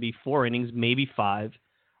starts are going to be 4 innings, maybe 5.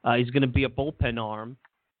 He's going to be a bullpen arm,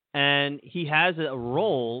 and he has a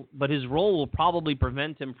role, but his role will probably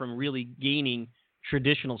prevent him from really gaining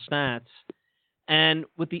traditional stats. And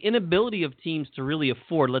with the inability of teams to really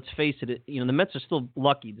afford, let's face it, the Mets are still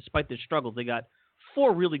lucky. Despite their struggles, they got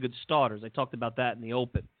 4 really good starters. I talked about that in the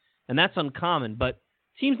open, and that's uncommon, but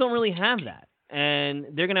teams don't really have that, and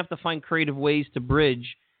they're going to have to find creative ways to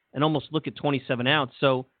bridge and almost look at 27 outs.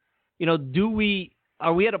 So, are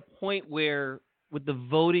we at a point where, with the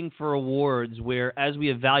voting for awards, where as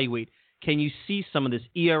we evaluate, can you see some of this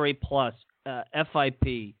ERA plus,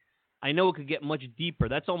 FIP? I know it could get much deeper.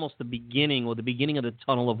 That's almost the beginning of the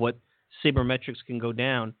tunnel of what sabermetrics can go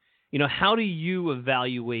down. How do you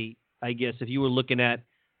evaluate, I guess, if you were looking at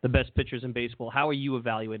the best pitchers in baseball, how are you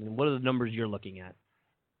evaluating? What are the numbers you're looking at?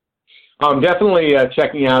 Definitely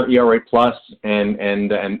checking out ERA plus and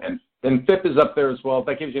FIP is up there as well.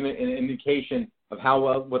 That gives you an indication of how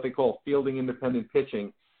well, what they call fielding independent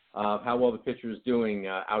pitching, how well the pitcher is doing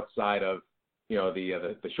outside of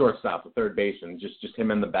the shortstop, the third baseman, just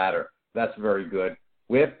him and the batter. That's very good.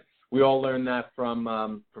 Whip, we all learned that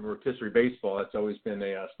from rotisserie baseball. That's always been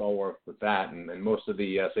a stalwart with that, and most of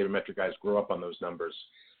the sabermetric guys grew up on those numbers.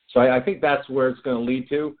 So I think that's where it's going to lead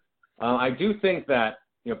to. I do think that,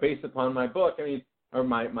 based upon my book, or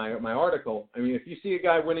my article, if you see a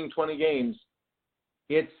guy winning 20 games,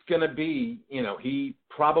 it's going to be, he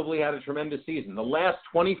probably had a tremendous season. The last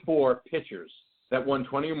 24 pitchers that won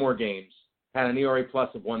 20 or more games had an ERA plus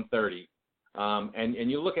of 130.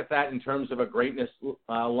 And you look at that in terms of a greatness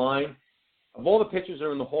line. Of all the pitchers who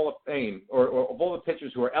are in the Hall of Fame, or of all the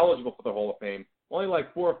pitchers who are eligible for the Hall of Fame, only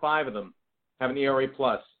like 4 or 5 of them have an ERA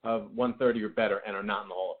plus of 130 or better and are not in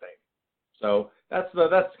the Hall of Fame. So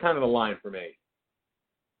that's kind of the line for me.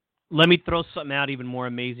 Let me throw something out even more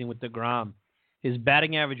amazing with DeGrom. His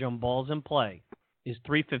batting average on balls in play is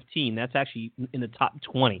 .315. That's actually in the top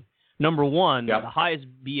 20. Number one, The highest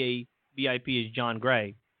BIP is John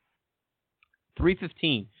Gray,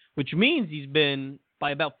 .315, which means he's been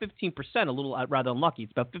by about 15%, a little rather unlucky.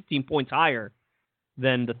 It's about 15 points higher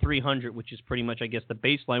than the 300, which is pretty much, I guess, the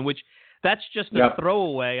baseline, which that's just a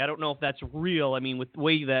throwaway. I don't know if that's real. With the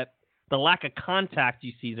way that the lack of contact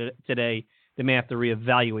you see today, they may have to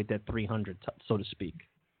reevaluate that 300, so to speak.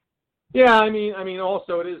 Yeah,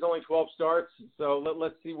 also it is only 12 starts, so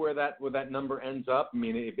let's see where that number ends up.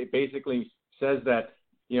 It basically says that,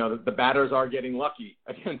 the batters are getting lucky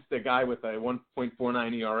against a guy with a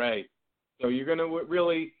 1.49 ERA. So you're going to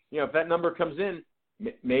really, if that number comes in,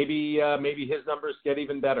 maybe his numbers get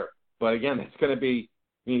even better. But again, it's going to be,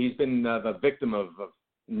 he's been the victim of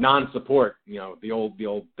non-support, the old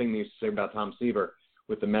thing they used to say about Tom Seaver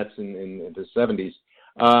with the Mets in the 70s.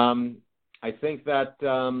 I think that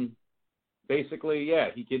basically,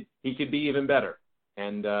 he could be even better,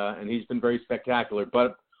 and he's been very spectacular.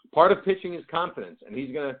 But part of pitching is confidence, and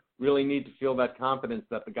he's going to really need to feel that confidence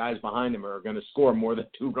that the guys behind him are going to score more than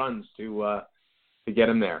 2 runs to get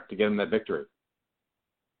him there, to get him that victory.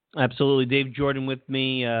 Absolutely. Dave Jordan with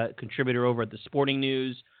me, contributor over at the Sporting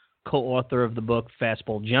News, co-author of the book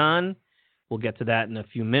Fastball John. We'll get to that in a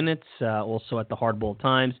few minutes, also at the Hardball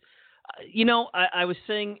Times. I was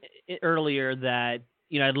saying earlier that,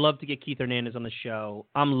 I'd love to get Keith Hernandez on the show.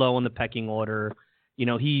 I'm low on the pecking order.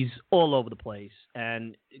 He's all over the place.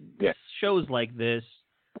 And shows like this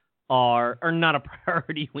are not a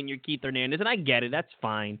priority when you're Keith Hernandez. And I get it. That's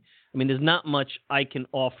fine. I mean, there's not much I can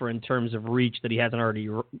offer in terms of reach that he hasn't already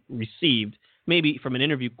received. Maybe from an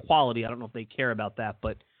interview quality, I don't know if they care about that.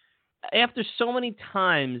 But after so many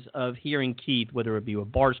times of hearing Keith, whether it be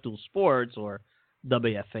with Barstool Sports or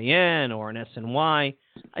WFAN or an SNY,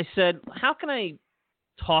 I said, how can I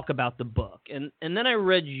talk about the book? And then I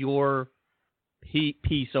read your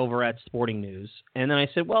piece over at Sporting News. And then I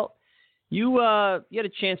said, well, you had a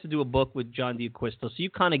chance to do a book with John D'Acquisto, so you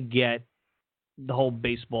kind of get the whole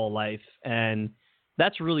baseball life. And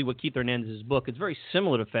that's really what Keith Hernandez's book. It's very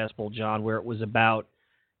similar to Fastball John, where it was about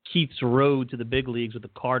Keith's road to the big leagues with the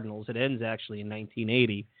Cardinals. It ends actually in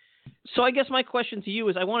 1980. So I guess my question to you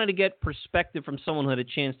is I wanted to get perspective from someone who had a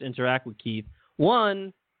chance to interact with Keith.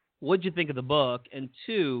 One, what did you think of the book? And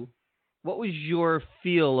two, what was your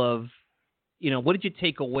feel of, what did you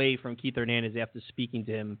take away from Keith Hernandez after speaking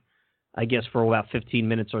to him, I guess, for about 15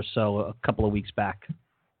 minutes or so a couple of weeks back?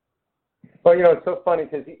 Well, it's so funny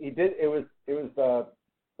because it was the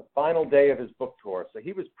final day of his book tour, so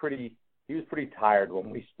he was pretty tired when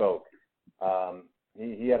we spoke.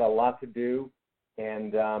 He had a lot to do,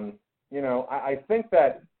 and I think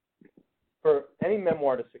that for any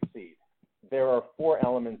memoir to succeed, there are four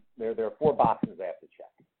elements. There are four boxes they have to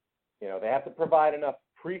check. They have to provide enough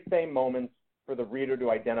pre-fame moments for the reader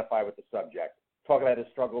to identify with the subject, talk about his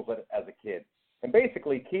struggles as a kid, and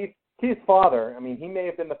basically Keith's father. I mean, he may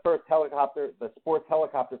have been the first sports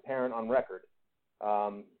helicopter parent on record.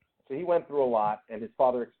 So he went through a lot, and his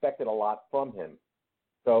father expected a lot from him.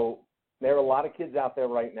 So there are a lot of kids out there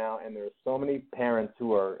right now, and there are so many parents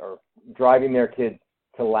who are driving their kids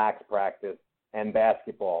to lax practice and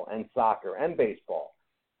basketball and soccer and baseball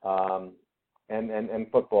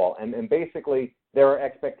and football. And basically there are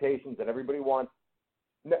expectations that everybody wants.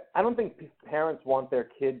 I don't think parents want their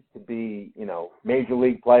kids to be, major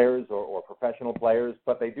league players or professional players,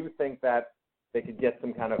 but they do think that they could get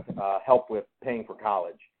some kind of help with paying for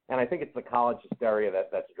college. And I think it's the college hysteria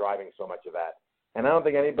that's driving so much of that. And I don't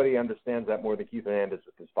think anybody understands that more than Keith Hernandez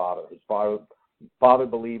with his father. His father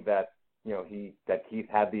believed that, that Keith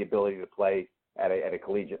had the ability to play at a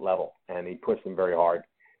collegiate level, and he pushed him very hard.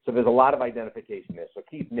 So there's a lot of identification there. So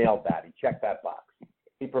Keith nailed that. He checked that box.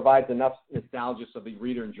 He provides enough nostalgia so the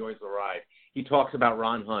reader enjoys the ride. He talks about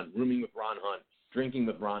Ron Hunt, rooming with Ron Hunt, drinking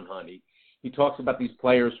with Ron Hunt. He talks about these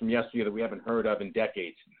players from yesteryear that we haven't heard of in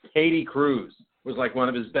decades. Katie Cruz was like one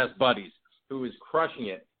of his best buddies who was crushing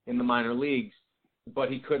it in the minor leagues,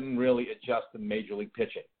 but he couldn't really adjust to major league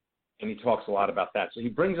pitching. And he talks a lot about that. So he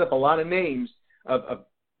brings up a lot of names of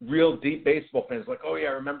real deep baseball fans like, oh, yeah,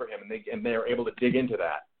 I remember him, and they're able to dig into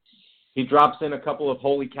that. He drops in a couple of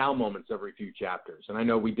holy cow moments every few chapters, and I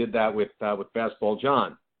know we did that with Fastball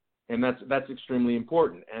John, and that's extremely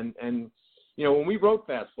important. And when we wrote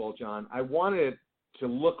Fastball John, I wanted it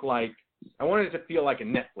to feel like a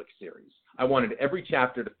Netflix series. I wanted every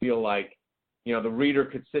chapter to feel like, the reader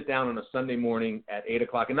could sit down on a Sunday morning at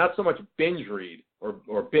 8:00 and not so much binge read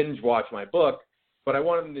or binge watch my book, but I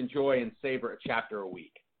wanted them to enjoy and savor a chapter a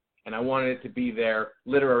week, and I wanted it to be their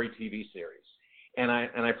literary TV series. And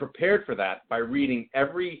I prepared for that by reading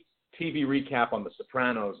every TV recap on The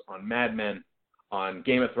Sopranos, on Mad Men, on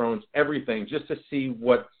Game of Thrones, everything, just to see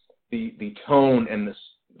what the tone and the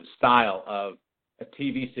style of a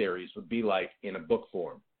TV series would be like in a book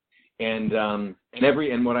form. And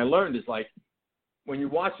what I learned is, like, when you're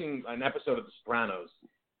watching an episode of The Sopranos,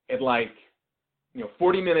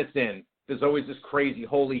 40 minutes in, there's always this crazy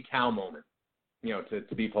holy cow moment,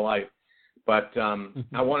 to be polite. But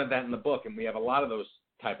I wanted that in the book, and we have a lot of those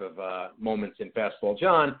type of moments in Fastball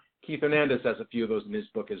John. Keith Hernandez has a few of those in his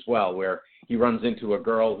book as well, where he runs into a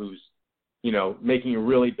girl who's, making a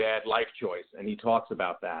really bad life choice, and he talks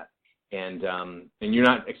about that. And you're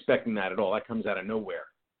not expecting that at all. That comes out of nowhere.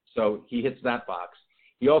 So he hits that box.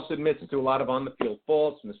 He also admits to a lot of on-the-field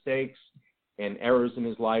faults, mistakes, and errors in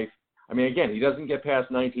his life. I mean, again, he doesn't get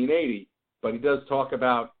past 1980, but he does talk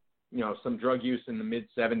about, some drug use in the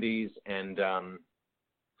mid-'70s and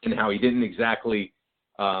how he didn't exactly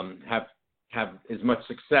have as much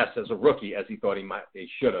success as a rookie as he thought he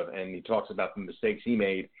should have. And he talks about the mistakes he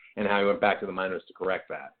made and how he went back to the minors to correct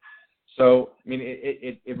that. So, I mean,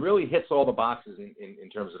 it really hits all the boxes in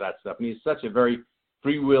terms of that stuff. And he's such a very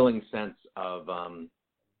freewheeling sense of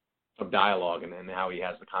dialogue and how he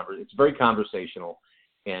has the conversation. It's very conversational.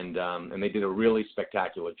 And they did a really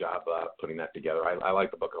spectacular job putting that together. I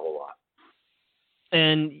like the book a whole lot.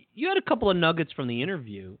 And you had a couple of nuggets from the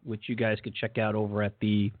interview, which you guys could check out over at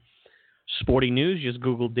the Sporting News, just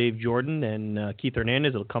Google Dave Jordan and Keith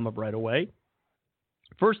Hernandez. It'll come up right away.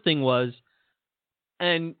 First thing was,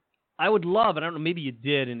 and I would love, and I don't know, maybe you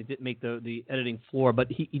did, and it didn't make the editing floor, but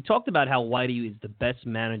he talked about how Whitey is the best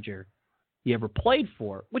manager he ever played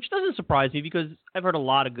for, which doesn't surprise me because I've heard a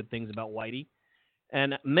lot of good things about Whitey.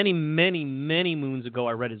 And many, many, many moons ago,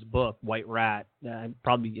 I read his book, White Rat. I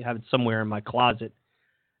probably have it somewhere in my closet.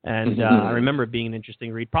 And I remember it being an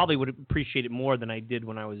interesting read. Probably would appreciate it more than I did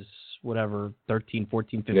when I was, 13,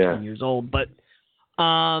 14, 15 years old. But,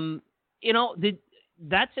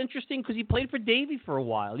 that's interesting because he played for Davey for a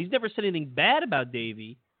while. He's never said anything bad about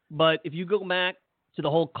Davey. But if you go back to the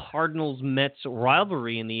whole Cardinals-Mets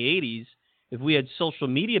rivalry in the 80s, if we had social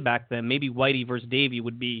media back then, maybe Whitey versus Davey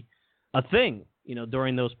would be a thing,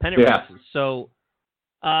 during those pennant races. So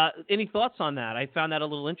any thoughts on that? I found that a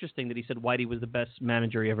little interesting that he said Whitey was the best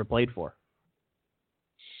manager he ever played for.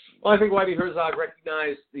 Well, I think Whitey Herzog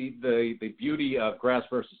recognized the beauty of grass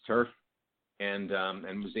versus turf and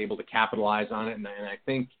was able to capitalize on it. And I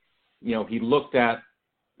think, he looked at,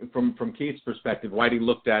 from Keith's perspective, Whitey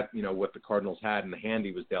looked at, what the Cardinals had and the hand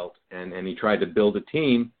he was dealt, and he tried to build a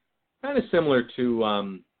team kind of similar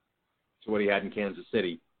to what he had in Kansas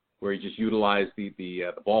City, where he just utilized the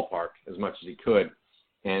ballpark as much as he could,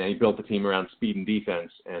 and he built the team around speed and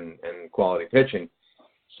defense and quality pitching.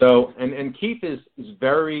 So, and Keith is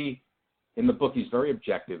very, in the book, he's very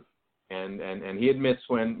objective, and he admits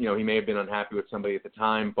when, he may have been unhappy with somebody at the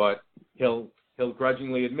time, but he'll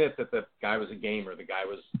grudgingly admit that the guy was a gamer, the guy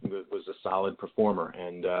was a solid performer,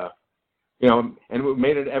 and what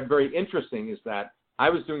made it very interesting is that I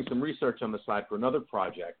was doing some research on the side for another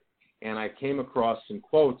project, and I came across some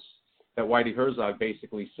quotes that Whitey Herzog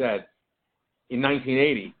basically said in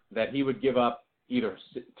 1980 that he would give up either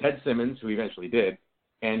Ted Simmons, who he eventually did,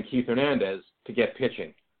 and Keith Hernandez to get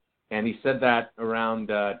pitching. And he said that around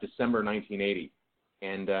December 1980.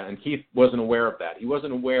 And Keith wasn't aware of that. He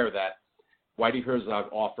wasn't aware that Whitey Herzog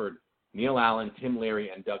offered Neil Allen, Tim Leary,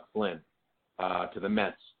 and Doug Flynn to the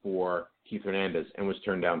Mets for Keith Hernandez and was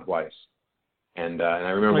turned down twice. And I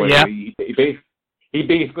remember he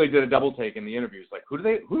basically did a double take in the interviews, like, who do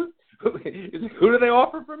they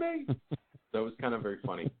offer for me? So it was kind of very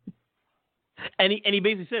funny. And he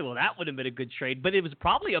basically said, well, that would have been a good trade, but it was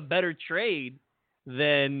probably a better trade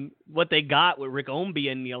than what they got with Rick Omby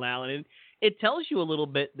and Neil Allen. And it tells you a little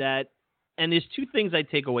bit that, and there's two things I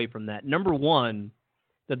take away from that. Number one,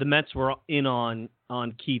 that the Mets were in on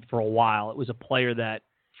Keith for a while. It was a player that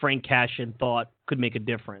Frank Cashin thought could make a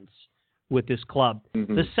difference with this club.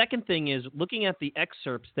 Mm-hmm. The second thing is looking at the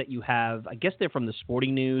excerpts that you have, I guess they're from the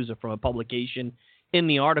Sporting News or from a publication in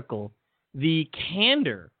the article, the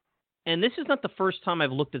candor. And this is not the first time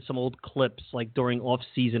I've looked at some old clips like during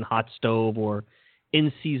off-season hot stove or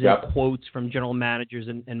in-season quotes from general managers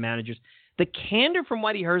and managers. The candor from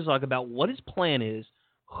Whitey Herzog about what his plan is,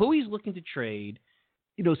 who he's looking to trade,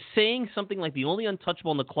 saying something like the only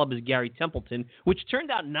untouchable in the club is Gary Templeton, which turned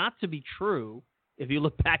out not to be true if you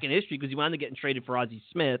look back in history because he wound up getting traded for Ozzie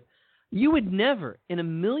Smith. You would never in a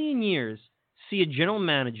million years see a general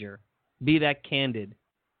manager be that candid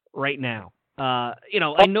right now.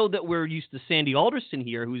 I know that we're used to Sandy Alderson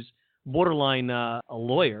here, who's borderline a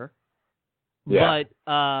lawyer, but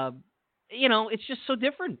it's just so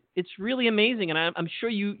different. It's really amazing, and I'm sure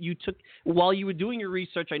you took, while you were doing your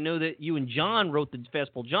research, I know that you and John wrote the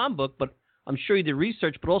Fastball John book, but I'm sure you did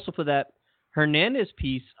research, but also for that Hernandez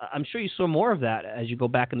piece, I'm sure you saw more of that as you go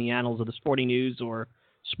back in the annals of the Sporting News or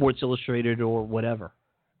Sports Illustrated or whatever.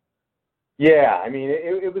 Yeah, I mean,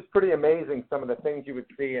 it was pretty amazing, some of the things you would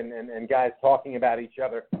see and guys talking about each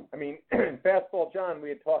other. I mean, in Fastball John, we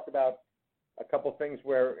had talked about a couple things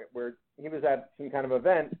where he was at some kind of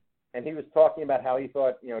event, and he was talking about how he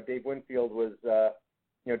thought, Dave Winfield was,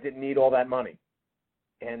 didn't need all that money.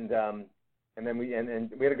 And then we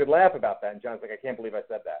had a good laugh about that, and John's like, I can't believe I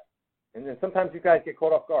said that. And then sometimes you guys get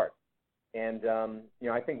caught off guard. And,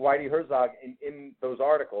 I think Whitey Herzog, in those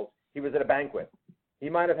articles, he was at a banquet. He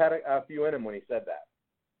might have had a few in him when he said that.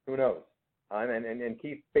 Who knows? And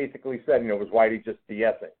Keith basically said, was Whitey just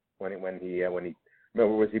BSing when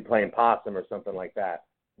was he playing possum or something like that?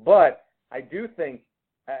 But I do think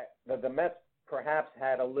that the Mets perhaps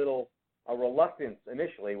had a reluctance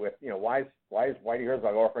initially with, why is Whitey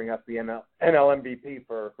Herzog offering us the NL MVP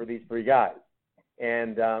for these three guys?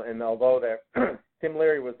 And although Tim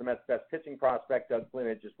Leary was the Mets' best pitching prospect, Doug Flynn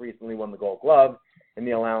had just recently won the Gold Glove, and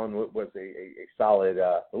Neil Allen was a solid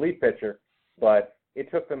relief pitcher. But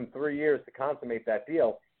it took them 3 years to consummate that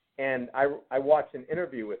deal. And I watched an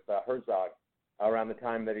interview with Herzog around the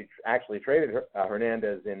time that he actually traded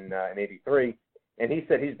Hernandez in '83, and he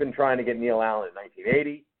said he's been trying to get Neil Allen in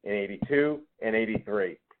 1980. in 82 and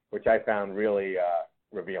 83, which I found really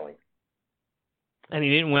revealing. And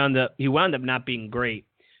he wound up not being great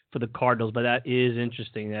for the Cardinals, but that is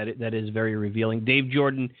interesting. That is very revealing. Dave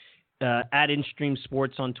Jordan, at InStream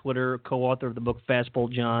Sports on Twitter, co-author of the book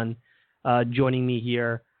Fastball John, joining me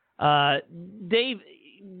here. Dave,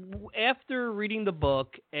 after reading the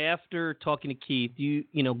book, after talking to Keith, you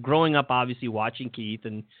know, growing up obviously watching Keith,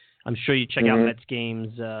 and I'm sure you check out Mets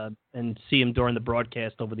games and see him during the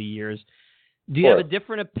broadcast over the years. Do you have a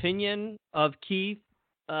different opinion of Keith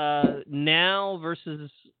now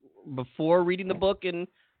versus before reading the book and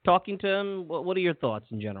talking to him? What are your thoughts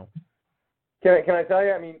in general? Can I tell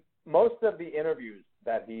you? I mean, most of the interviews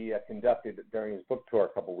that he conducted during his book tour a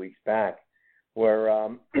couple weeks back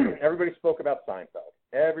were everybody spoke about Seinfeld.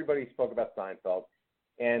 Everybody spoke about Seinfeld,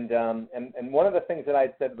 and one of the things that I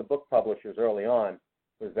had said to the book publishers early on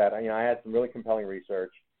was that, you know, I had some really compelling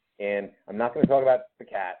research, and I'm not going to talk about the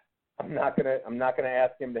cat. I'm not going to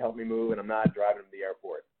ask him to help me move, and I'm not driving him to the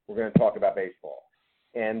airport. We're going to talk about baseball.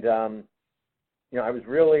 And you know, I was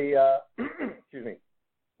really excuse me.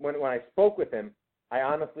 When I spoke with him, I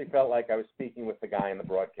honestly felt like I was speaking with the guy in the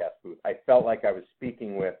broadcast booth. I felt like I was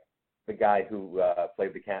speaking with the guy who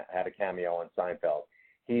had a cameo on Seinfeld.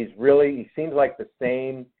 He seems like the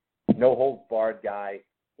same no-holds-barred guy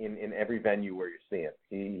in every venue where you see him.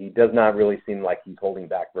 He does not really seem like he's holding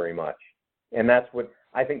back very much. And that's what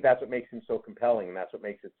makes him so compelling, and that's what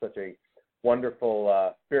makes it such a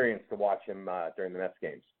wonderful experience to watch him during the Mets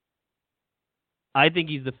games. I think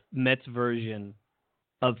he's the Mets version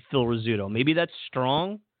of Phil Rizzuto. Maybe that's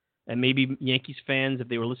strong, and maybe Yankees fans, if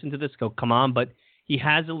they were listening to this, go, come on, but he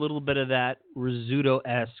has a little bit of that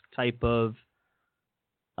Rizzuto-esque type of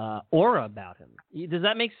aura about him. Does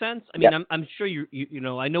that make sense? I mean, I'm sure you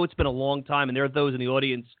know, I know it's been a long time, and there are those in the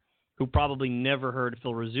audience who probably never heard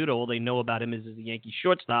Phil Rizzuto. All they know about him is as a Yankee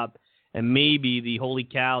shortstop and maybe the Holy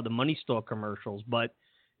Cow, the Money Store commercials. But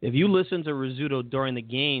if you listen to Rizzuto during the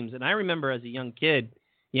games, and I remember as a young kid,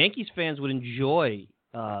 Yankees fans would enjoy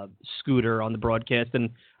Scooter on the broadcast, and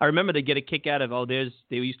I remember they get a kick out of, they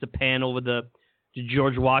used to pan over the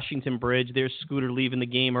George Washington Bridge. There's Scooter leaving the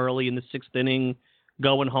game early in the sixth inning,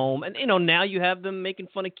 going home. And, you know, now you have them making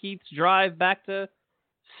fun of Keith's drive back to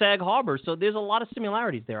Sag Harbor. So there's a lot of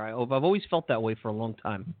similarities there. I've always felt that way for a long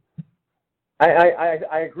time.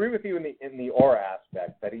 I agree with you in the aura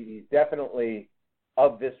aspect, that he's definitely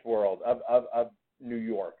of this world, of New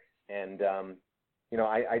York. And, you know,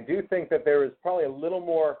 I do think that there is probably a little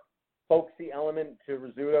more folksy element to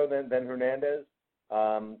Rizzuto than Hernandez.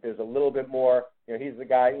 There's a little bit more, you know, he's the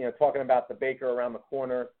guy, you know, talking about the baker around the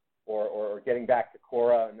corner or getting back to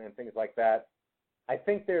Cora and things like that. I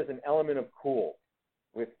think there's an element of cool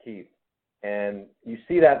with Keith. And you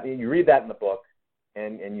see that, you read that in the book,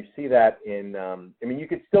 and you see that in, I mean, you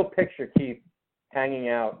could still picture Keith hanging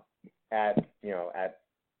out at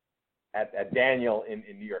Daniel in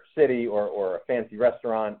New York City or a fancy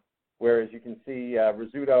restaurant, whereas you can see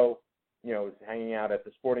Rizzuto, you know, is hanging out at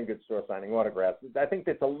the sporting goods store signing autographs. I think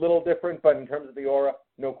that's a little different, but in terms of the aura,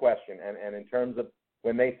 no question. And in terms of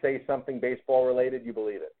when they say something baseball related, you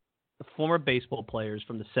believe it. The former baseball players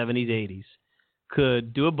from the 70s, 80s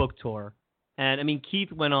could do a book tour. And, I mean,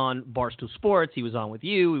 Keith went on Barstool Sports. He was on with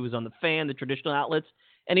you. He was on The Fan, the traditional outlets.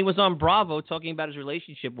 And he was on Bravo talking about his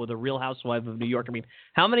relationship with a Real Housewife of New York. I mean,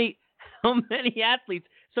 how many athletes?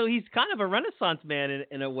 So he's kind of a Renaissance man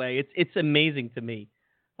in a way. It's amazing to me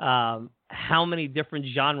how many different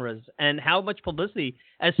genres and how much publicity.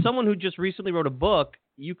 As someone who just recently wrote a book,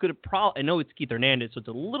 you could probably, I know it's Keith Hernandez, so it's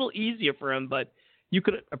a little easier for him, but you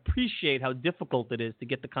could appreciate how difficult it is to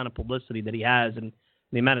get the kind of publicity that he has and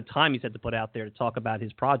the amount of time he's had to put out there to talk about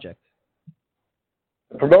his project.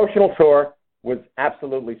 The promotional tour was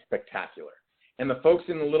absolutely spectacular. And the folks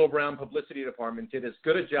in the Little Brown publicity department did as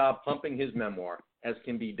good a job pumping his memoir as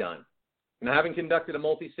can be done. And having conducted a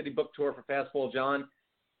multi-city book tour for Fastball John,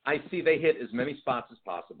 I see they hit as many spots as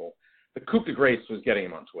possible. The coup de grace was getting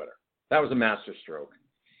him on Twitter. That was a masterstroke.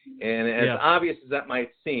 And as obvious as that might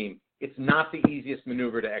seem, it's not the easiest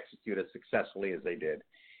maneuver to execute as successfully as they did.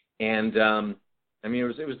 And, I mean,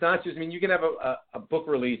 it was not just, I mean, you can have a book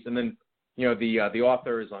release and then, you know, the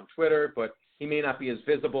author is on Twitter, but he may not be as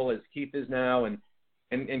visible as Keith is now.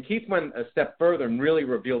 And Keith went a step further and really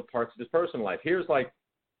revealed parts of his personal life. Here's like,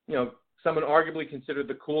 you know, someone arguably considered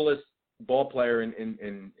the coolest ball player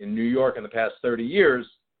in New York in the past 30 years,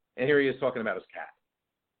 and here he is talking about his cat.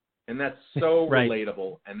 And that's so right.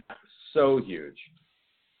 relatable and that's so huge.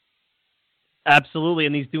 Absolutely,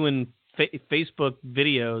 and he's doing Facebook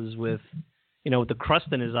videos with, you know, with the crust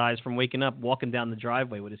in his eyes from waking up, walking down the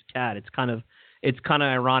driveway with his cat. it's kind of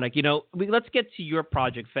ironic. Let's get to your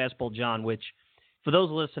project, Fastball John, which for those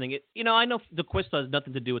listening, I know DeQuisto has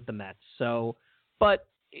nothing to do with the Mets. But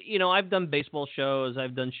I've done baseball shows.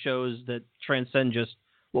 I've done shows that transcend just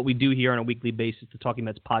what we do here on a weekly basis, the Talking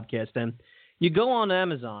Mets podcast. And you go on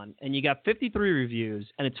Amazon and you got 53 reviews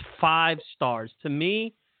and it's 5 stars. To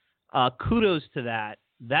me, kudos to that.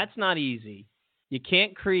 That's not easy. You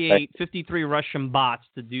can't create 53 Russian bots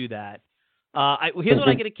to do that. Here's what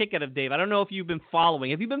I get a kick out of, Dave. I don't know if you've been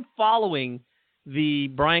following. Have you been following the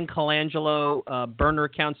Brian Colangelo burner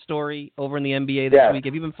account story over in the NBA this week?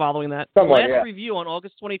 Have you been following that? Somewhat, Last review on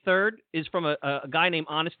August 23rd is from a guy named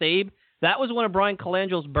Honest Abe. That was one of Brian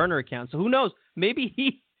Colangelo's burner accounts. So who knows? Maybe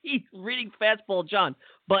he's reading Fastball John.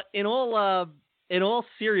 But in all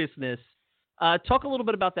seriousness, talk a little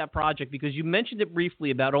bit about that project, because you mentioned it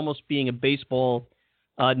briefly about almost being a baseball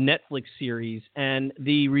Netflix series, and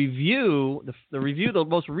the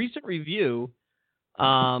most recent review,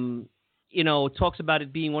 talks about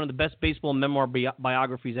it being one of the best baseball memoir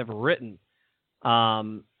biographies ever written.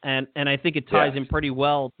 And I think it ties in pretty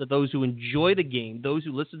well to those who enjoy the game, those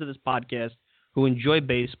who listen to this podcast, who enjoy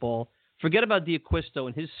baseball. Forget about DeQuisto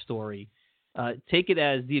and his story. Take it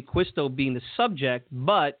as DeQuisto being the subject,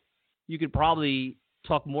 but you could probably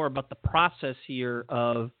talk more about the process here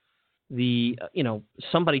of the,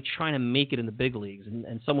 somebody trying to make it in the big leagues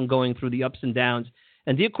and someone going through the ups and downs.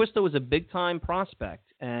 And DeQuisto was a big-time prospect,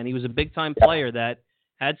 and he was a big-time player that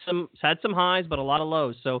had some highs, but a lot of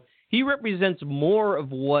lows. So he represents more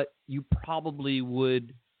of what you probably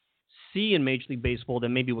would see in Major League Baseball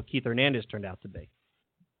than maybe what Keith Hernandez turned out to be.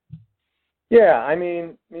 Yeah,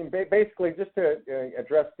 basically, just to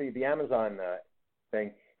address the Amazon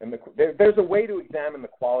thing, and there's a way to examine the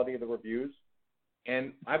quality of the reviews.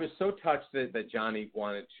 And I was so touched that Johnny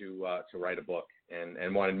wanted to write a book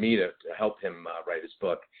and wanted me to help him write his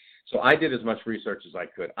book. So I did as much research as I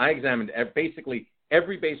could. I examined basically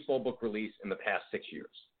every baseball book release in the past 6 years.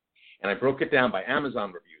 And I broke it down by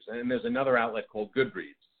Amazon reviews. And there's another outlet called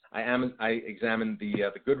Goodreads. I examined the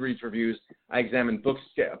Goodreads reviews. I examined book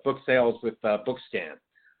sales with BookScan.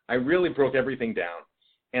 I really broke everything down.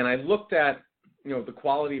 And I looked at, the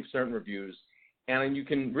quality of certain reviews. And you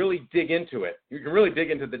can really dig into it. You can really dig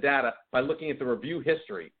into the data by looking at the review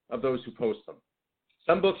history of those who post them.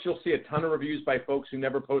 Some books you'll see a ton of reviews by folks who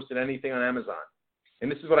never posted anything on Amazon.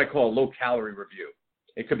 And this is what I call a low-calorie review.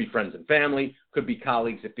 It could be friends and family, could be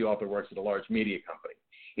colleagues if the author works at a large media company.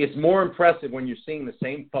 It's more impressive when you're seeing the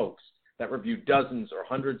same folks that review dozens or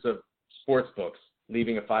hundreds of sports books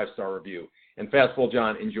leaving a 5-star review. And Fastball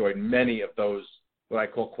John enjoyed many of those, what I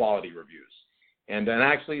call quality reviews. And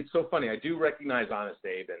actually, it's so funny. I do recognize Honest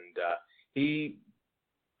Abe, and he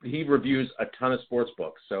reviews a ton of sports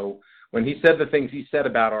books. So when he said the things he said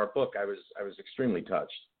about our book, I was extremely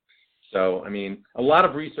touched. So, a lot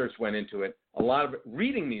of research went into it, a lot of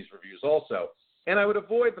reading these reviews also. And I would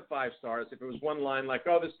avoid the 5 stars if it was one line like,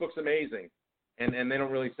 oh, this book's amazing, and they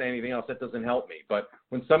don't really say anything else. That doesn't help me. But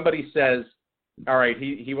when somebody says, all right,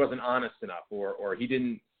 he wasn't honest enough, or he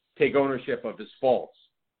didn't take ownership of his faults,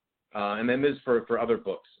 and then this for other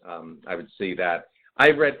books, I would see that. I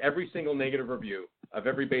read every single negative review of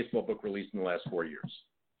every baseball book released in the last 4 years.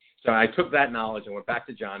 So I took that knowledge and went back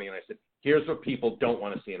to Johnny and I said, here's what people don't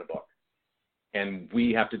want to see in a book. And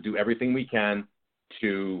we have to do everything we can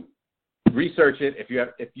to research it.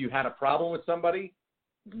 If you had a problem with somebody,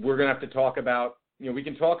 we're going to have to talk about, we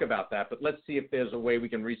can talk about that, but let's see if there's a way we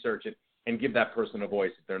can research it and give that person a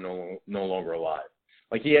voice if they're no longer alive.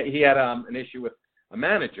 Like he had an issue with a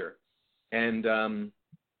manager. And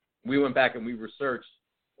we went back and we researched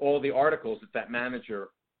all the articles that manager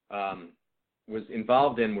was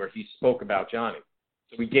involved in where he spoke about Johnny.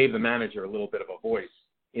 So we gave the manager a little bit of a voice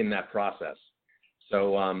in that process.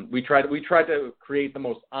 So we tried to create the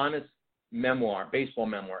most honest baseball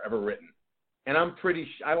memoir ever written. And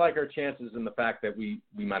I like our chances in the fact that we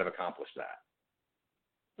might have accomplished that.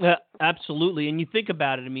 Yeah, absolutely. And you think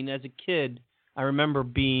about it, as a kid, I remember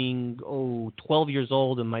being 12 years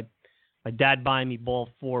old and my dad buying me Ball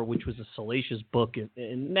 4, which was a salacious book,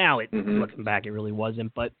 and now looking back, it really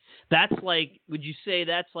wasn't. But that's would you say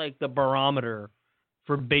that's like the barometer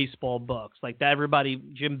for baseball books? Like that,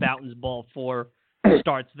 Jim Bouton's Ball 4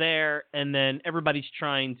 starts there, and then everybody's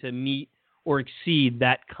trying to meet or exceed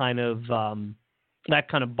that kind of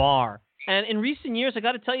bar. And in recent years, I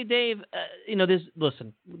got to tell you, Dave,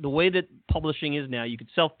 the way that publishing is now, you could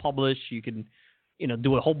self-publish, you can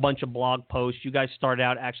do a whole bunch of blog posts. You guys started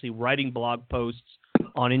out actually writing blog posts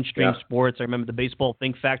on In-Stream Sports. I remember the Baseball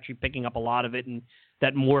Think Factory picking up a lot of it, and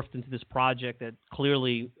that morphed into this project that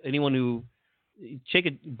clearly anyone who check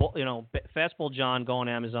it, Fastball John, go on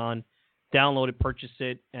Amazon, download it, purchase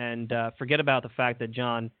it, and forget about the fact that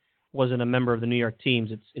John wasn't a member of the New York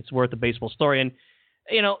teams. It's worth a baseball story. And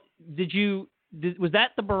was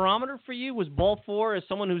that the barometer for you? Was Ball 4, as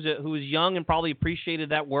someone who was young and probably appreciated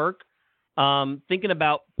that work, thinking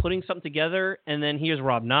about putting something together? And then here's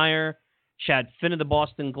Rob Nair, Chad Finn of the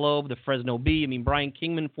Boston Globe, the Fresno Bee. I mean, Brian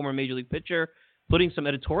Kingman, former Major League pitcher, putting some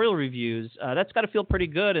editorial reviews. That's got to feel pretty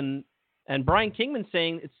good. And Brian Kingman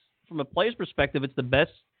saying it's, from a player's perspective, it's the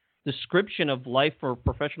best description of life for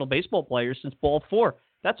professional baseball players since Ball 4.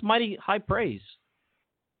 That's mighty high praise.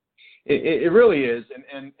 It really is,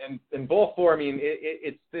 and Ball 4. I mean,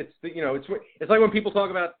 it's like when people talk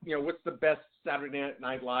about what's the best Saturday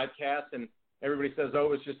Night Live cast, and everybody says,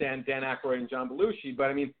 oh, it's just Dan Aykroyd and John Belushi, but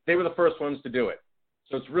I mean, they were the first ones to do it,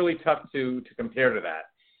 so it's really tough to compare to that.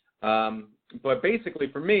 But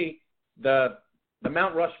basically, for me, the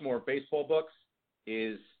Mount Rushmore of baseball books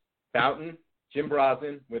is Boughton, Jim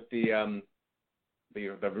Brosnan with the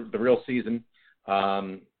real season.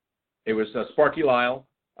 It was Sparky Lyle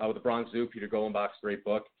with the Bronx Zoo, Peter Golenbach's great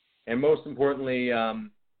book, and most importantly,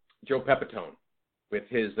 Joe Pepitone with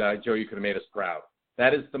his Joe, You Could Have Made Us Proud.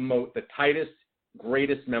 That is the tightest,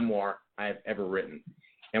 greatest memoir I have ever written.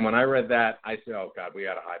 And when I read that, I said, "Oh God, we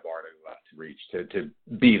had a high bar to reach to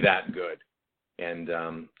be that good." And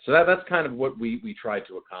so that's kind of what we tried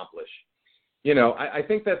to accomplish. I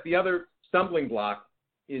think that the other stumbling block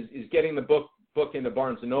is getting the book into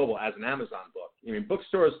Barnes & Noble as an Amazon book. I mean,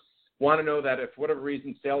 bookstores want to know that if for whatever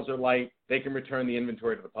reason sales are light, they can return the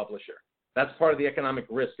inventory to the publisher. That's part of the economic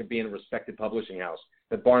risk of being a respected publishing house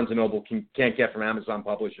that Barnes & Noble can't get from Amazon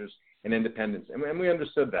publishers and independents. And we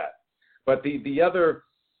understood that. But the other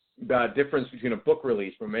difference between a book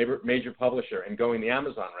release from a major publisher and going the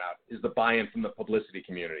Amazon route is the buy-in from the publicity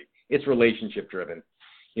community. It's relationship-driven.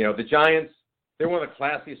 The Giants, they're one of the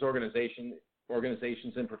classiest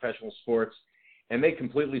organizations in professional sports, and they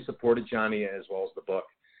completely supported Johnny as well as the book.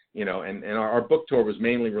 And our book tour was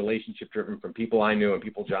mainly relationship-driven from people I knew and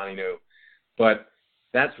people Johnny knew. But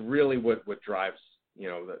that's really what drives,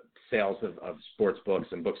 the sales of sports books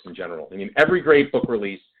and books in general. I mean, every great book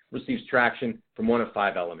release receives traction from one of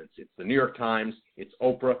 5 elements. It's the New York Times, it's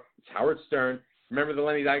Oprah, it's Howard Stern. Remember the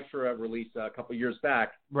Lenny Dykstra release a couple years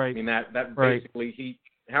back? Right. I mean, that right. Basically,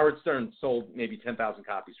 Howard Stern sold maybe 10,000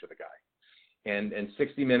 copies for the guy. And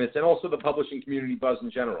 60 Minutes, and also the publishing community buzz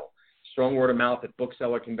in general. Strong word of mouth at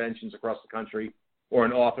bookseller conventions across the country, or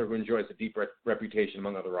an author who enjoys a deep reputation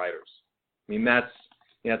among other writers. I mean, that's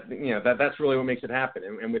really what makes it happen.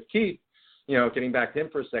 And with Keith, getting back to him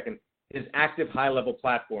for a second, his active high-level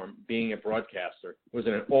platform, being a broadcaster, was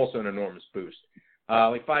also an enormous boost.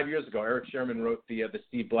 Like 5 years ago, Eric Sherman wrote the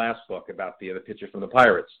Steve Blass book about the pitcher from the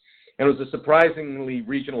Pirates, and it was a surprisingly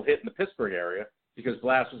regional hit in the Pittsburgh area because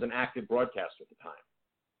Blass was an active broadcaster at the time.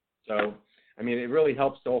 So, I mean, it really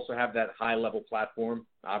helps to also have that high-level platform,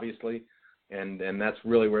 obviously, and that's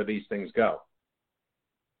really where these things go.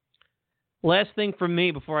 Last thing from me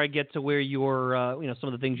before I get to where you're,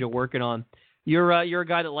 some of the things you're working on. You're a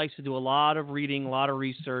guy that likes to do a lot of reading, a lot of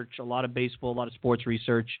research, a lot of baseball, a lot of sports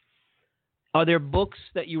research. Are there books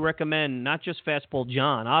that you recommend, not just Fastball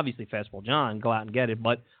John, obviously Fastball John, go out and get it,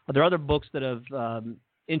 but are there other books that have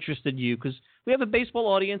interested you? Because we have a baseball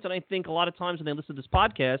audience, and I think a lot of times when they listen to this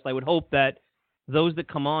podcast, I would hope that those that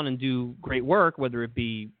come on and do great work, whether it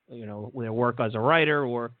be, their work as a writer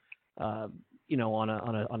or, on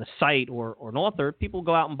a site or an author, people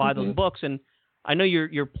go out and buy those books. And I know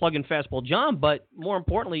you're plugging Fastball John, but more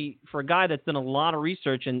importantly, for a guy that's done a lot of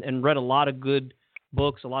research and read a lot of good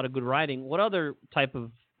books, a lot of good writing, what other type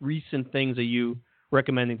of recent things are you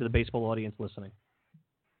recommending to the baseball audience listening?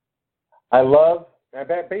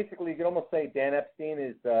 Basically, you can almost say Dan Epstein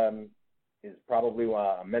is probably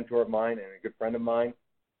a mentor of mine and a good friend of mine.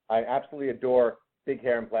 I absolutely adore Big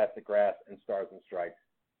Hair and Plastic Grass and Stars and Stripes.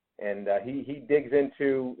 And he digs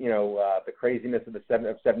into, the craziness of the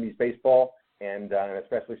 70s baseball and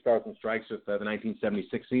especially Stars and Stripes with the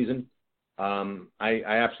 1976 season. I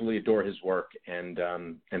absolutely adore his work, and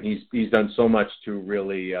he's done so much to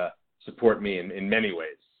really support me in many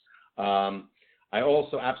ways. I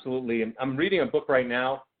also absolutely, I'm reading a book right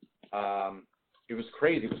now. It was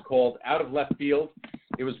crazy. It was called Out of Left Field.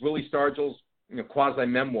 It was Willie Stargell's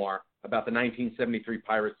quasi-memoir about the 1973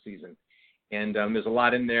 Pirates season. And there's a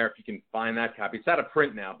lot in there if you can find that copy. It's out of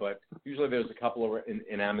print now, but usually there's a couple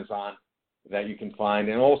in Amazon that you can find.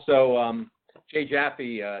 And also Jay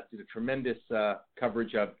Jaffe did a tremendous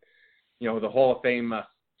coverage of, the Hall of Fame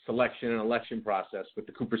selection and election process with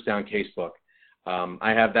the Cooperstown Casebook.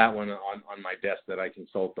 I have that one on my desk that I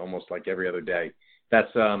consult almost like every other day.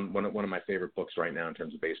 That's one of my favorite books right now in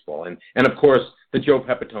terms of baseball. And of course, the Joe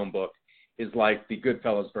Pepitone book is like the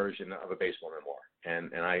Goodfellas version of a baseball memoir, and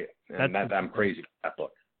I'm crazy about that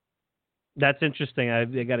book. That's interesting. I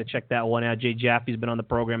got to check that one out. Jay Jaffe's been on the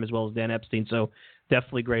program as well as Dan Epstein, so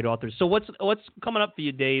definitely great authors. So what's coming up for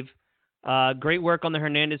you, Dave? Great work on the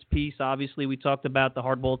Hernandez piece. Obviously, we talked about the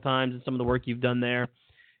hardball times and some of the work you've done there.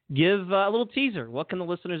 Give a little teaser. What can the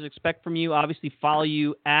listeners expect from you? Obviously, follow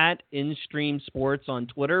you at InStream Sports on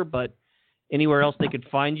Twitter, but anywhere else they could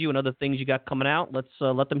find you and other things you got coming out, let's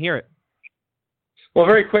let them hear it. Well,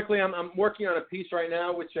 very quickly, I'm working on a piece right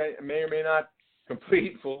now, which I may or may not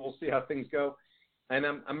complete. We'll see how things go. And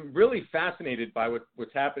I'm really fascinated by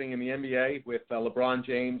what's happening in the NBA with LeBron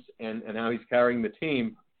James and how he's carrying the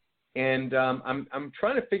team. And I'm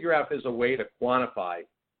trying to figure out if there's a way to quantify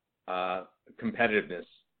competitiveness.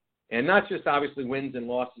 And not just obviously wins and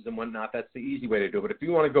losses and whatnot. That's the easy way to do it. But if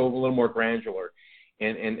you want to go a little more granular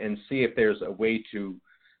and see if there's a way to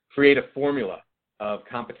create a formula of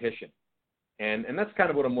competition. And that's kind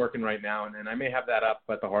of what I'm working right now. And I may have that up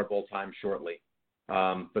at the Hardball Time shortly.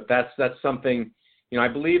 But that's something, I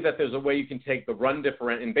believe that there's a way you can take the run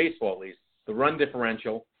differential, in baseball at least, the run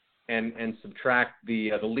differential and subtract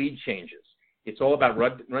the lead changes. It's all about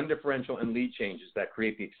run differential and lead changes that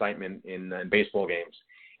create the excitement in baseball games.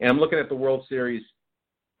 And I'm looking at the World Series,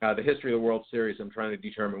 the history of the World Series. I'm trying to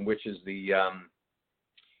determine which is the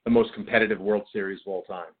most competitive World Series of all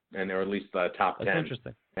time, or at least the top 10. That's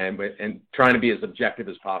interesting. And trying to be as objective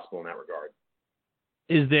as possible in that regard.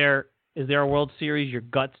 Is there a World Series your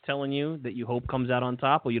gut's telling you that you hope comes out on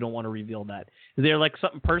top, or you don't want to reveal that? Is there like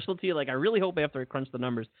something personal to you? Like, I really hope after I crunch the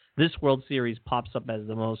numbers, this World Series pops up as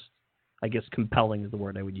the most, I guess, compelling is the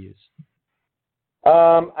word I would use.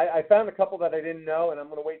 I found a couple that I didn't know, and I'm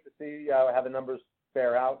going to wait to see how the numbers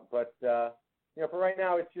bear out. But for right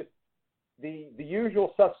now, it's just the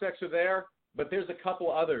usual suspects are there, but there's a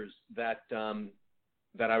couple others that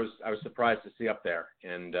I was surprised to see up there.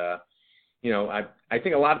 And I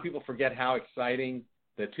think a lot of people forget how exciting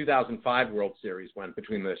the 2005 World Series went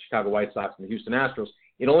between the Chicago White Sox and the Houston Astros.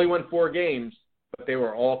 It only won 4 games, but they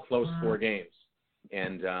were all close 4 games.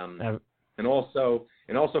 And also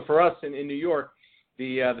for us in New York,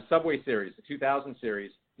 the Subway Series, the 2000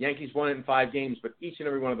 series, Yankees won it in 5 games, but each and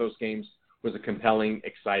every one of those games was a compelling,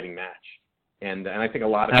 exciting match. And I think a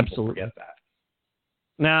lot of people forget that.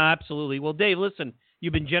 No, absolutely. Well, Dave, listen,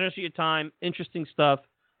 you've been generous with your time, interesting stuff.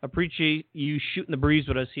 Appreciate you shooting the breeze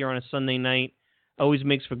with us here on a Sunday night. Always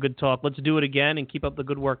makes for good talk. Let's do it again and keep up the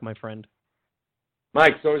good work, my friend.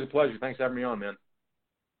 Mike, it's always a pleasure. Thanks for having me on, man.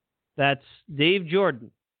 That's Dave Jordan.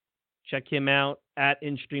 Check him out at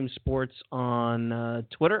InStream Sports on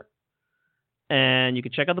Twitter. And you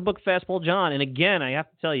can check out the book Fastball John. And again, I have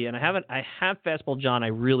to tell you, and I have Fastball John. I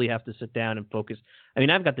really have to sit down and focus. I mean,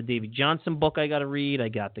 I've got the Davey Johnson book I got to read. I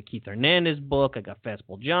got the Keith Hernandez book. I got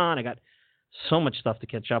Fastball John. I got so much stuff to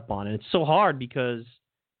catch up on. And it's so hard because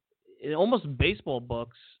in almost baseball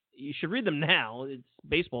books, you should read them now. It's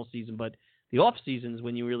baseball season, but the off season is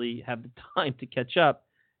when you really have the time to catch up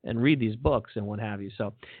and read these books and what have you.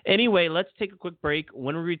 So anyway, let's take a quick break.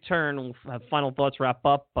 When we return, we'll have final thoughts wrap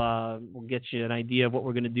up. We'll get you an idea of what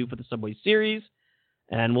we're going to do for the Subway Series.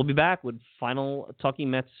 And we'll be back with final Talking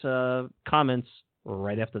Mets comments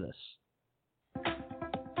right after this.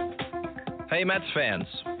 Hey, Mets fans.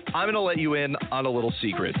 I'm going to let you in on a little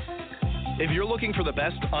secret. If you're looking for the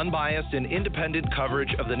best unbiased and independent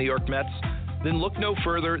coverage of the New York Mets, then look no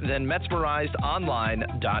further than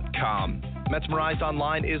MetsmerizedOnline.com. Metsmerized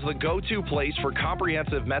Online is the go-to place for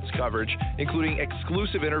comprehensive Mets coverage, including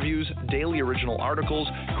exclusive interviews, daily original articles,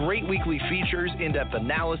 great weekly features, in-depth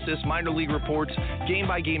analysis, minor league reports,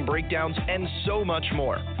 game-by-game breakdowns, and so much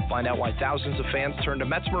more. Find out why thousands of fans turn to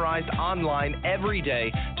Metsmerized Online every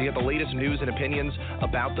day to get the latest news and opinions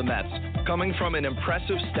about the Mets. Coming from an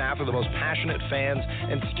impressive staff of the most passionate fans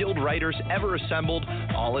and skilled writers ever assembled,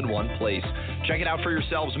 all in one place. Check it out for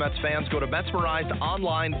yourselves, Mets fans. Go to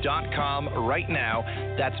MetsmerizedOnline.com right now.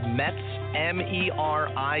 That's Mets,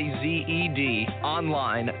 MERIZED,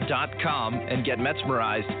 online.com, and get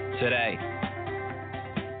Metsmerized today.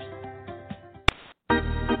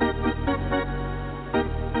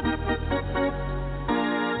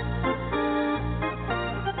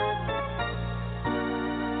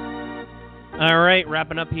 All right,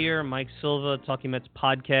 wrapping up here. Mike Silva, Talking Mets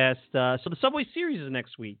podcast. So the Subway Series is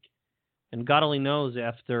next week. And God only knows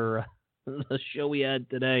after the show we had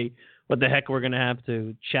today what the heck we're going to have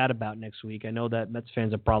to chat about next week. I know that Mets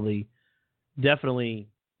fans are probably definitely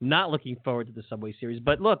not looking forward to the Subway Series.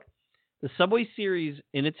 But look, the Subway Series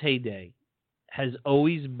in its heyday has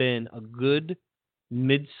always been a good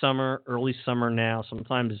midsummer, early summer now,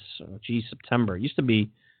 sometimes, September. It used to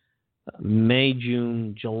be May,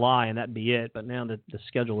 June, July, and that'd be it. But now that the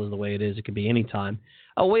schedule is the way it is, it could be any time.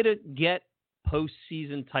 A way to get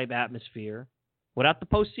postseason type atmosphere without the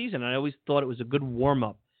postseason. I always thought it was a good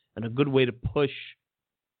warm-up and a good way to push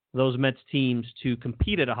those Mets teams to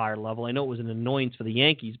compete at a higher level. I know it was an annoyance for the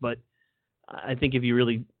Yankees, but I think if you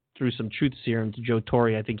really threw some truth serum to Joe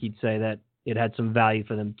Torre, I think he'd say that it had some value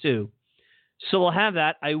for them too. So we'll have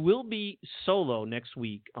that. I will be solo next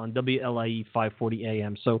week on WLIE 540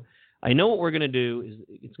 AM. So I know what we're going to do is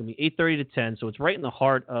it's going to be 8:30 to 10, so it's right in the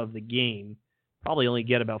heart of the game. Probably only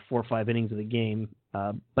get about 4 or 5 innings of the game,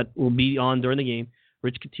 but we'll be on during the game.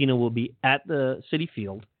 Rich Catino will be at the Citi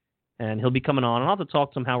Field, and he'll be coming on. And I'll have to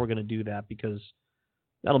talk to him how we're going to do that, because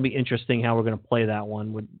that'll be interesting how we're going to play that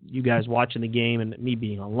one with you guys watching the game and me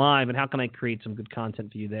being on live, and how can I create some good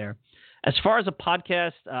content for you there. As far as a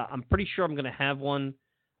podcast, I'm pretty sure I'm going to have one.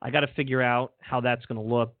 I got to figure out how that's going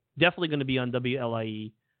to look. Definitely going to be on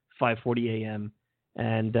WLIE 540 AM.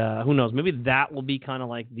 And who knows, maybe that will be kind of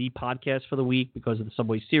like the podcast for the week because of the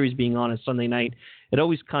Subway Series being on a Sunday night. It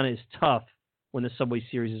always kind of is tough when the Subway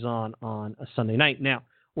Series is on a Sunday night. Now,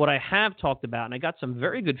 what I have talked about, and I got some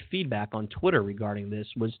very good feedback on Twitter regarding this,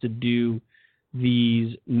 was to do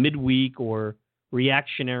these midweek or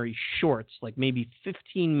reactionary shorts, like maybe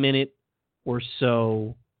 15-minute or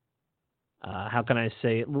so, how can I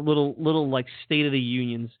say it, little like State of the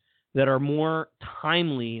Unions that are more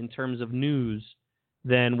timely in terms of news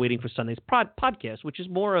than Waiting for Sunday's podcast, which is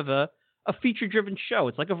more of a feature-driven show.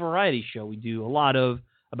 It's like a variety show. We do a lot of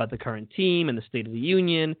about the current team and the State of the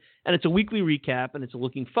Union, and it's a weekly recap, and it's a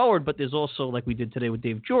looking forward, but there's also, like we did today with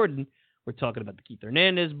Dave Jordan, we're talking about the Keith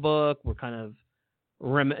Hernandez book. We're kind of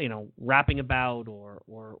rapping about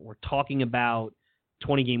or talking about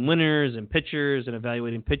 20-game winners and pitchers and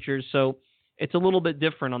evaluating pitchers. So it's a little bit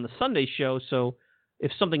different on the Sunday show. So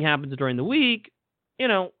if something happens during the week,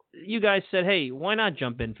 you guys said, hey, why not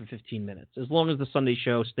jump in for 15 minutes? As long as the Sunday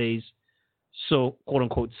show stays so,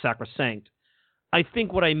 quote-unquote, sacrosanct. I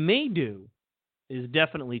think what I may do is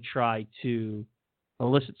definitely try to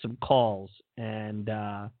elicit some calls and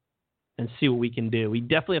see what we can do. We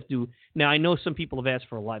definitely have to. Now, I know some people have asked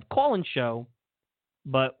for a live call-in show,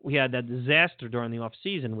 but we had that disaster during the off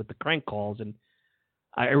season with the crank calls, and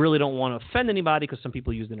I really don't want to offend anybody because some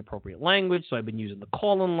people use inappropriate language, so I've been using the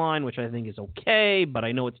call-in line, which I think is okay, but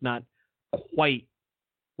I know it's not quite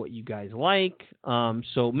what you guys like.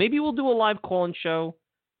 So maybe we'll do a live call-in show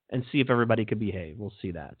and see if everybody could behave. We'll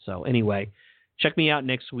see that. So anyway, check me out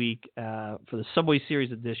next week for the Subway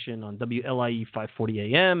Series edition on WLIE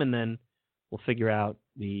 540 AM, and then we'll figure out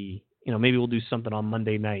maybe we'll do something on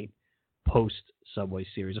Monday night post-Subway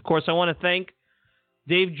Series. Of course, I want to thank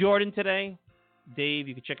Dave Jordan today. Dave,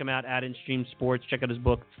 you can check him out at InStream Sports. Check out his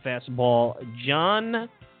book, Fastball John.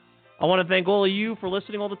 I want to thank all of you for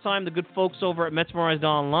listening all the time, the good folks over at Metsmerized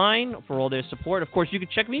Online for all their support. Of course, you can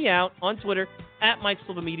check me out on Twitter at Mike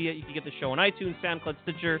Silva Media. You can get the show on iTunes, SoundCloud,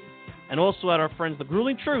 Stitcher, and also at our friends, The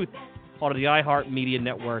Grueling Truth, part of the iHeart Media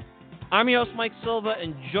Network. I'm your host, Mike Silva.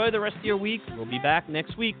 Enjoy the rest of your week. We'll be back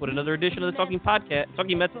next week with another edition of the Talking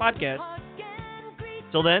Mets podcast.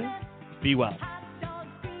 Till then, be well.